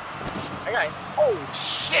it. Oh,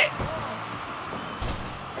 shit.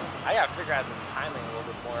 I gotta figure out this timing a little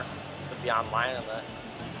bit more to be online on that.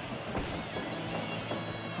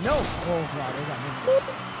 No. Oh, God, they got me.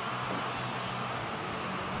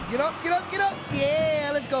 Get up. Yeah,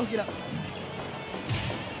 let's go. Get up.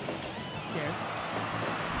 There.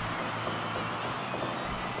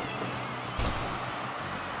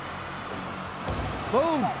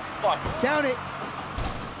 Boom. Fuck. Count it.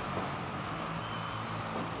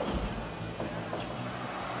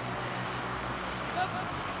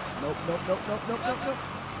 Nope, nope, nope, nope, nope, nope, nope.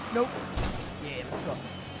 Nope. Yeah, let's go.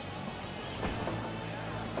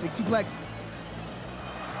 Big suplex.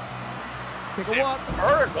 Take a walk.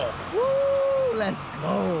 Vertical. Woo! Let's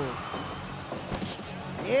go.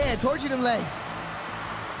 Yeah, torture them legs.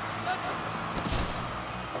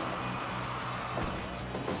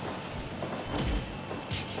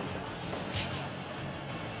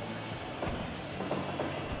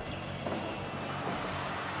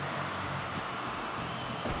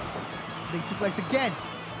 Big suplex again.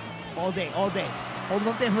 All day, all day. Hold him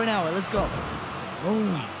up there for an hour. Let's go.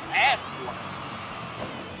 Boom. Ass.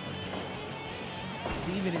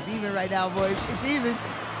 It's even right now, boys. It's even.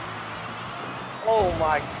 Oh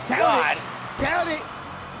my Count God. it. Count it.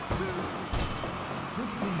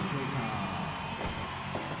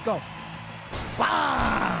 Let's go.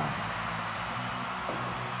 Wow.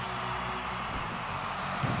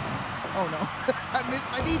 Oh no. I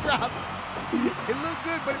missed my knee drop. It looked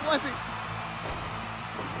good, but it wasn't.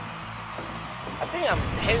 I think I'm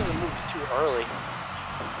hitting the moves too early.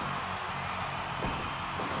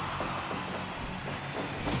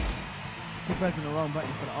 Keep pressing the wrong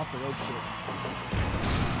button for the off the rope shit.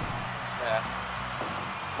 Yeah.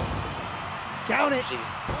 Count it.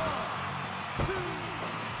 Jeez.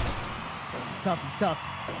 He's tough. He's tough.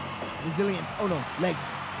 Resilience. Oh no. Legs.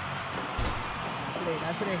 Not today.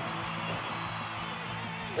 Not today.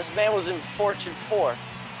 This man was in Fortune 4.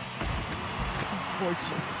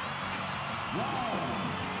 Fortune. I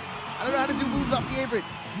don't know how to do moves off the apron.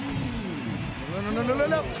 No, no, no, no, no,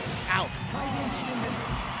 no. Ow.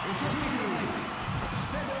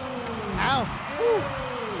 Ow. Woo.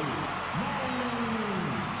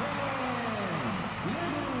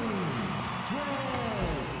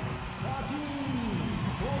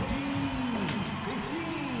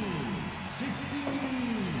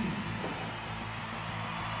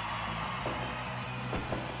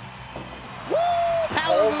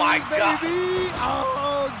 Oh my God. Baby.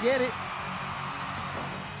 Oh, get it.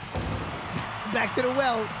 Back to the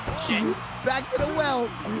well. Okay. Back to the well.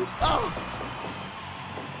 Oh.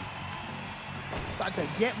 About to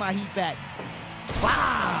get my heat back.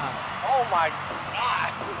 Wow. Oh my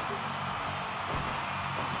God.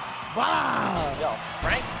 Wow. Yo,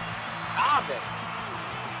 Frank. Stop it.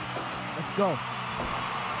 Let's go.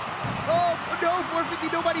 Oh, no, 450.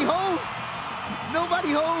 Nobody home.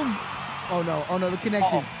 Nobody home. Oh, no. Oh, no, the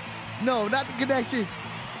connection. No, not the connection.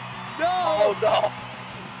 No. Oh no.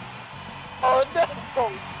 Oh no.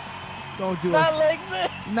 Don't do Not it. like this.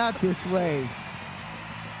 Not this way.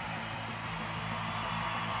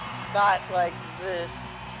 Not like this.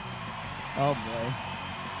 Oh, boy.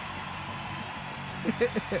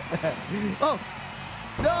 Oh.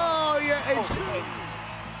 No, it's...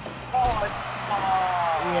 Oh,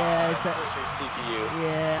 Yeah, it's a... Push your CPU.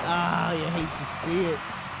 Yeah, oh, you hate to see it.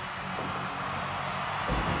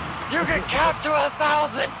 You can count to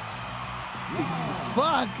 1,000.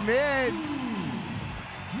 Fuck, man.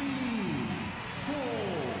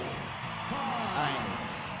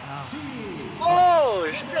 Oh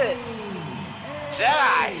shit.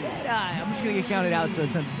 Jedi. Jedi. I'm just gonna get counted out so it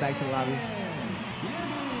sends us back to the lobby.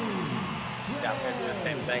 Yeah, I'm gonna do the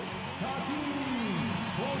same thing.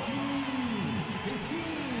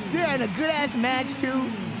 Yeah, and a good ass match too.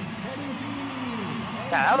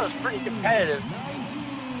 Yeah, that was pretty competitive.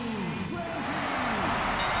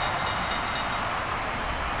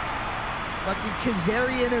 Fucking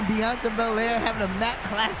Kazarian and Bianca Belair having a Matt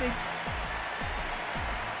Classic.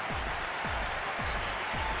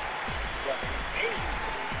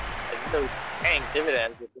 There's no paying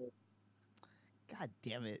dividends with this. God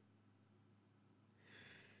damn it.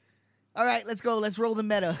 All right, let's go. Let's roll the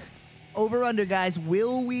meta. Over under, guys.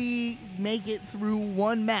 Will we make it through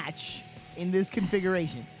one match in this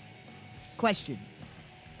configuration? Question.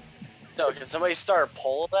 No, can somebody start a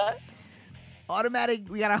poll of that? Automatic.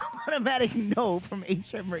 We got an automatic no from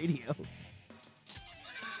HM Radio.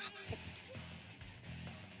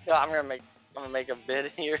 No, I'm gonna make a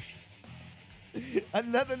bid here.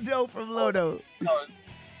 Another no from Lodo. No,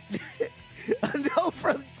 A no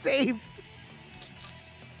from Tape.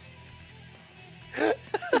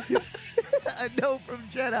 A no from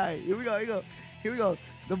Jedi. Here we go. Here we go. Here we go.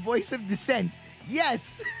 The voice of dissent.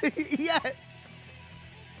 Yes. Yes.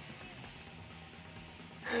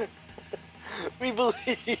 we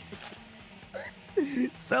believe.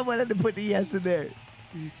 Someone had to put the yes in there.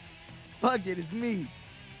 Fuck it. It's me.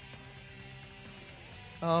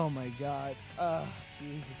 Oh my God. Oh,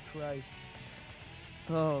 Jesus Christ.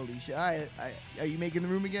 Holy shit. All right. Are you making the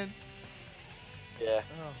room again? Yeah,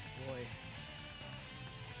 Oh boy.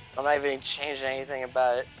 I'm not even changing anything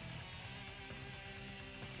about it.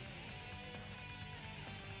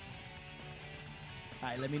 All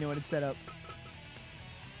right, let me know when it's set up.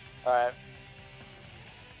 All right.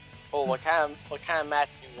 Oh, what kind of match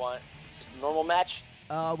do you want? Just a normal match?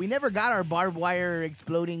 We never got our barbed wire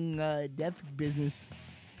exploding death business.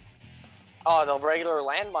 Oh, the regular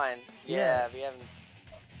landmine. Yeah. Yeah, we haven't.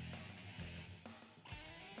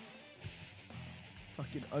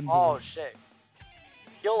 Fucking unbelievable. Oh shit.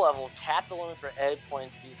 Skill level, cap the limit for edit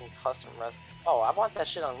points using custom wrestling. Oh, I want that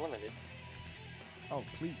shit unlimited. Oh,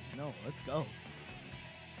 please, no. Let's go.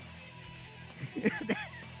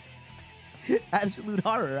 Absolute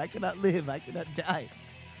horror. I cannot live. I cannot die.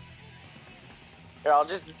 Here, I'll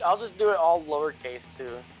just do it all lowercase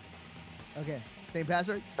too, Okay, same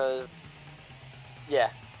password? cause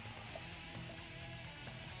yeah.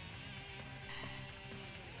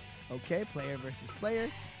 Okay, player versus player.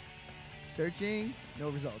 Searching. No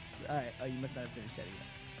results. All right. Oh, you must not have finished setting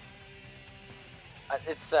it.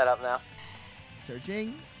 It's set up now.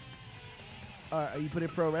 Searching. Are you put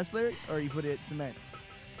it pro wrestler or you put it cement?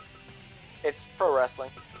 It's pro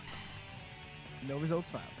wrestling. No results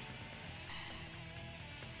found.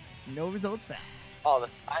 No results found. Oh, the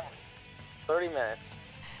time. 30 minutes.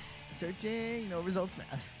 Searching. No results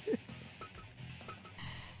found.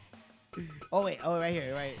 Oh wait. Oh, right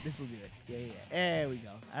here. Right. This will do it. Yeah, yeah, yeah. There we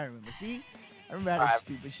go. I remember. See? I remember how this Alright.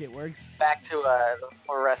 stupid shit works. Back to the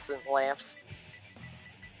fluorescent lamps.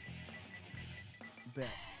 Bet.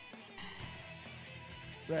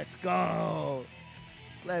 Let's go.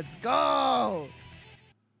 Let's go.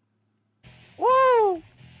 Woo! All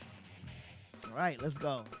right, let's go.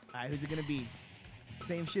 All right, who's it gonna be?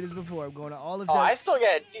 Same shit as before. I'm going to all of Oh, them. I still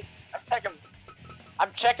get a decent.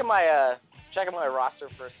 I'm checking my roster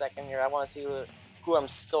for a second here. I want to see who I'm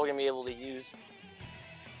still gonna be able to use.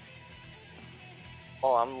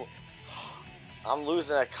 Oh, I'm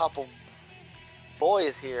losing a couple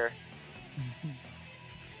boys here.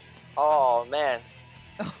 Oh man.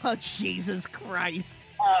 Oh, Jesus Christ.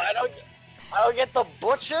 Oh, I don't get the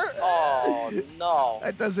butcher. Oh no.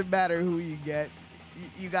 That doesn't matter who you get.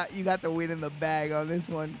 You got the win in the bag on this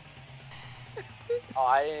one. Oh,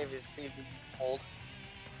 I didn't even see the hold.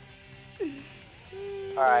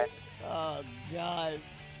 All right. Oh God.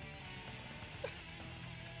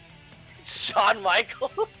 Shawn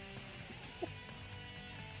Michaels.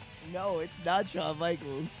 No, it's not Shawn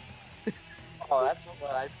Michaels. Oh, that's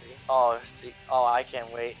what I see. Oh, I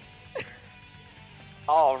can't wait.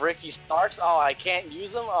 Oh, Ricky Starks. Oh, I can't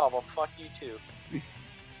use him. Oh, well, fuck you too.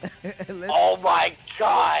 Oh my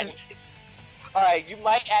God. All right, you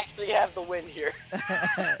might actually have the win here.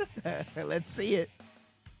 Let's see it.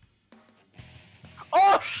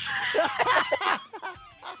 Oh.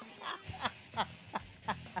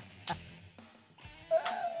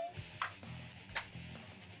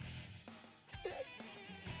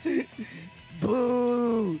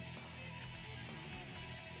 Boo!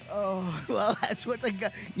 Oh, well, that's what the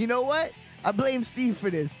guy. You know what? I blame Steve for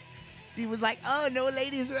this. Steve was like, "Oh, no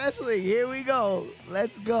ladies wrestling. Here we go.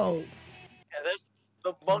 Let's go." Yeah,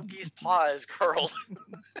 the monkey's paw is curled.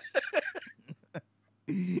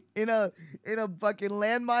 in a fucking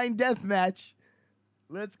landmine death match.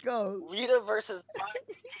 Let's go. Lita versus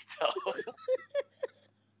Magneto.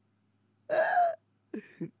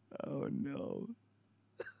 Oh no.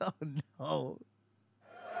 Oh no.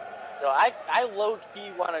 No, I low key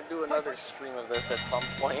want to do another stream of this at some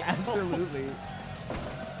point. Absolutely.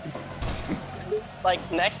 Like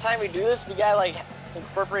next time we do this, we gotta like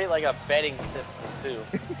incorporate like a betting system too.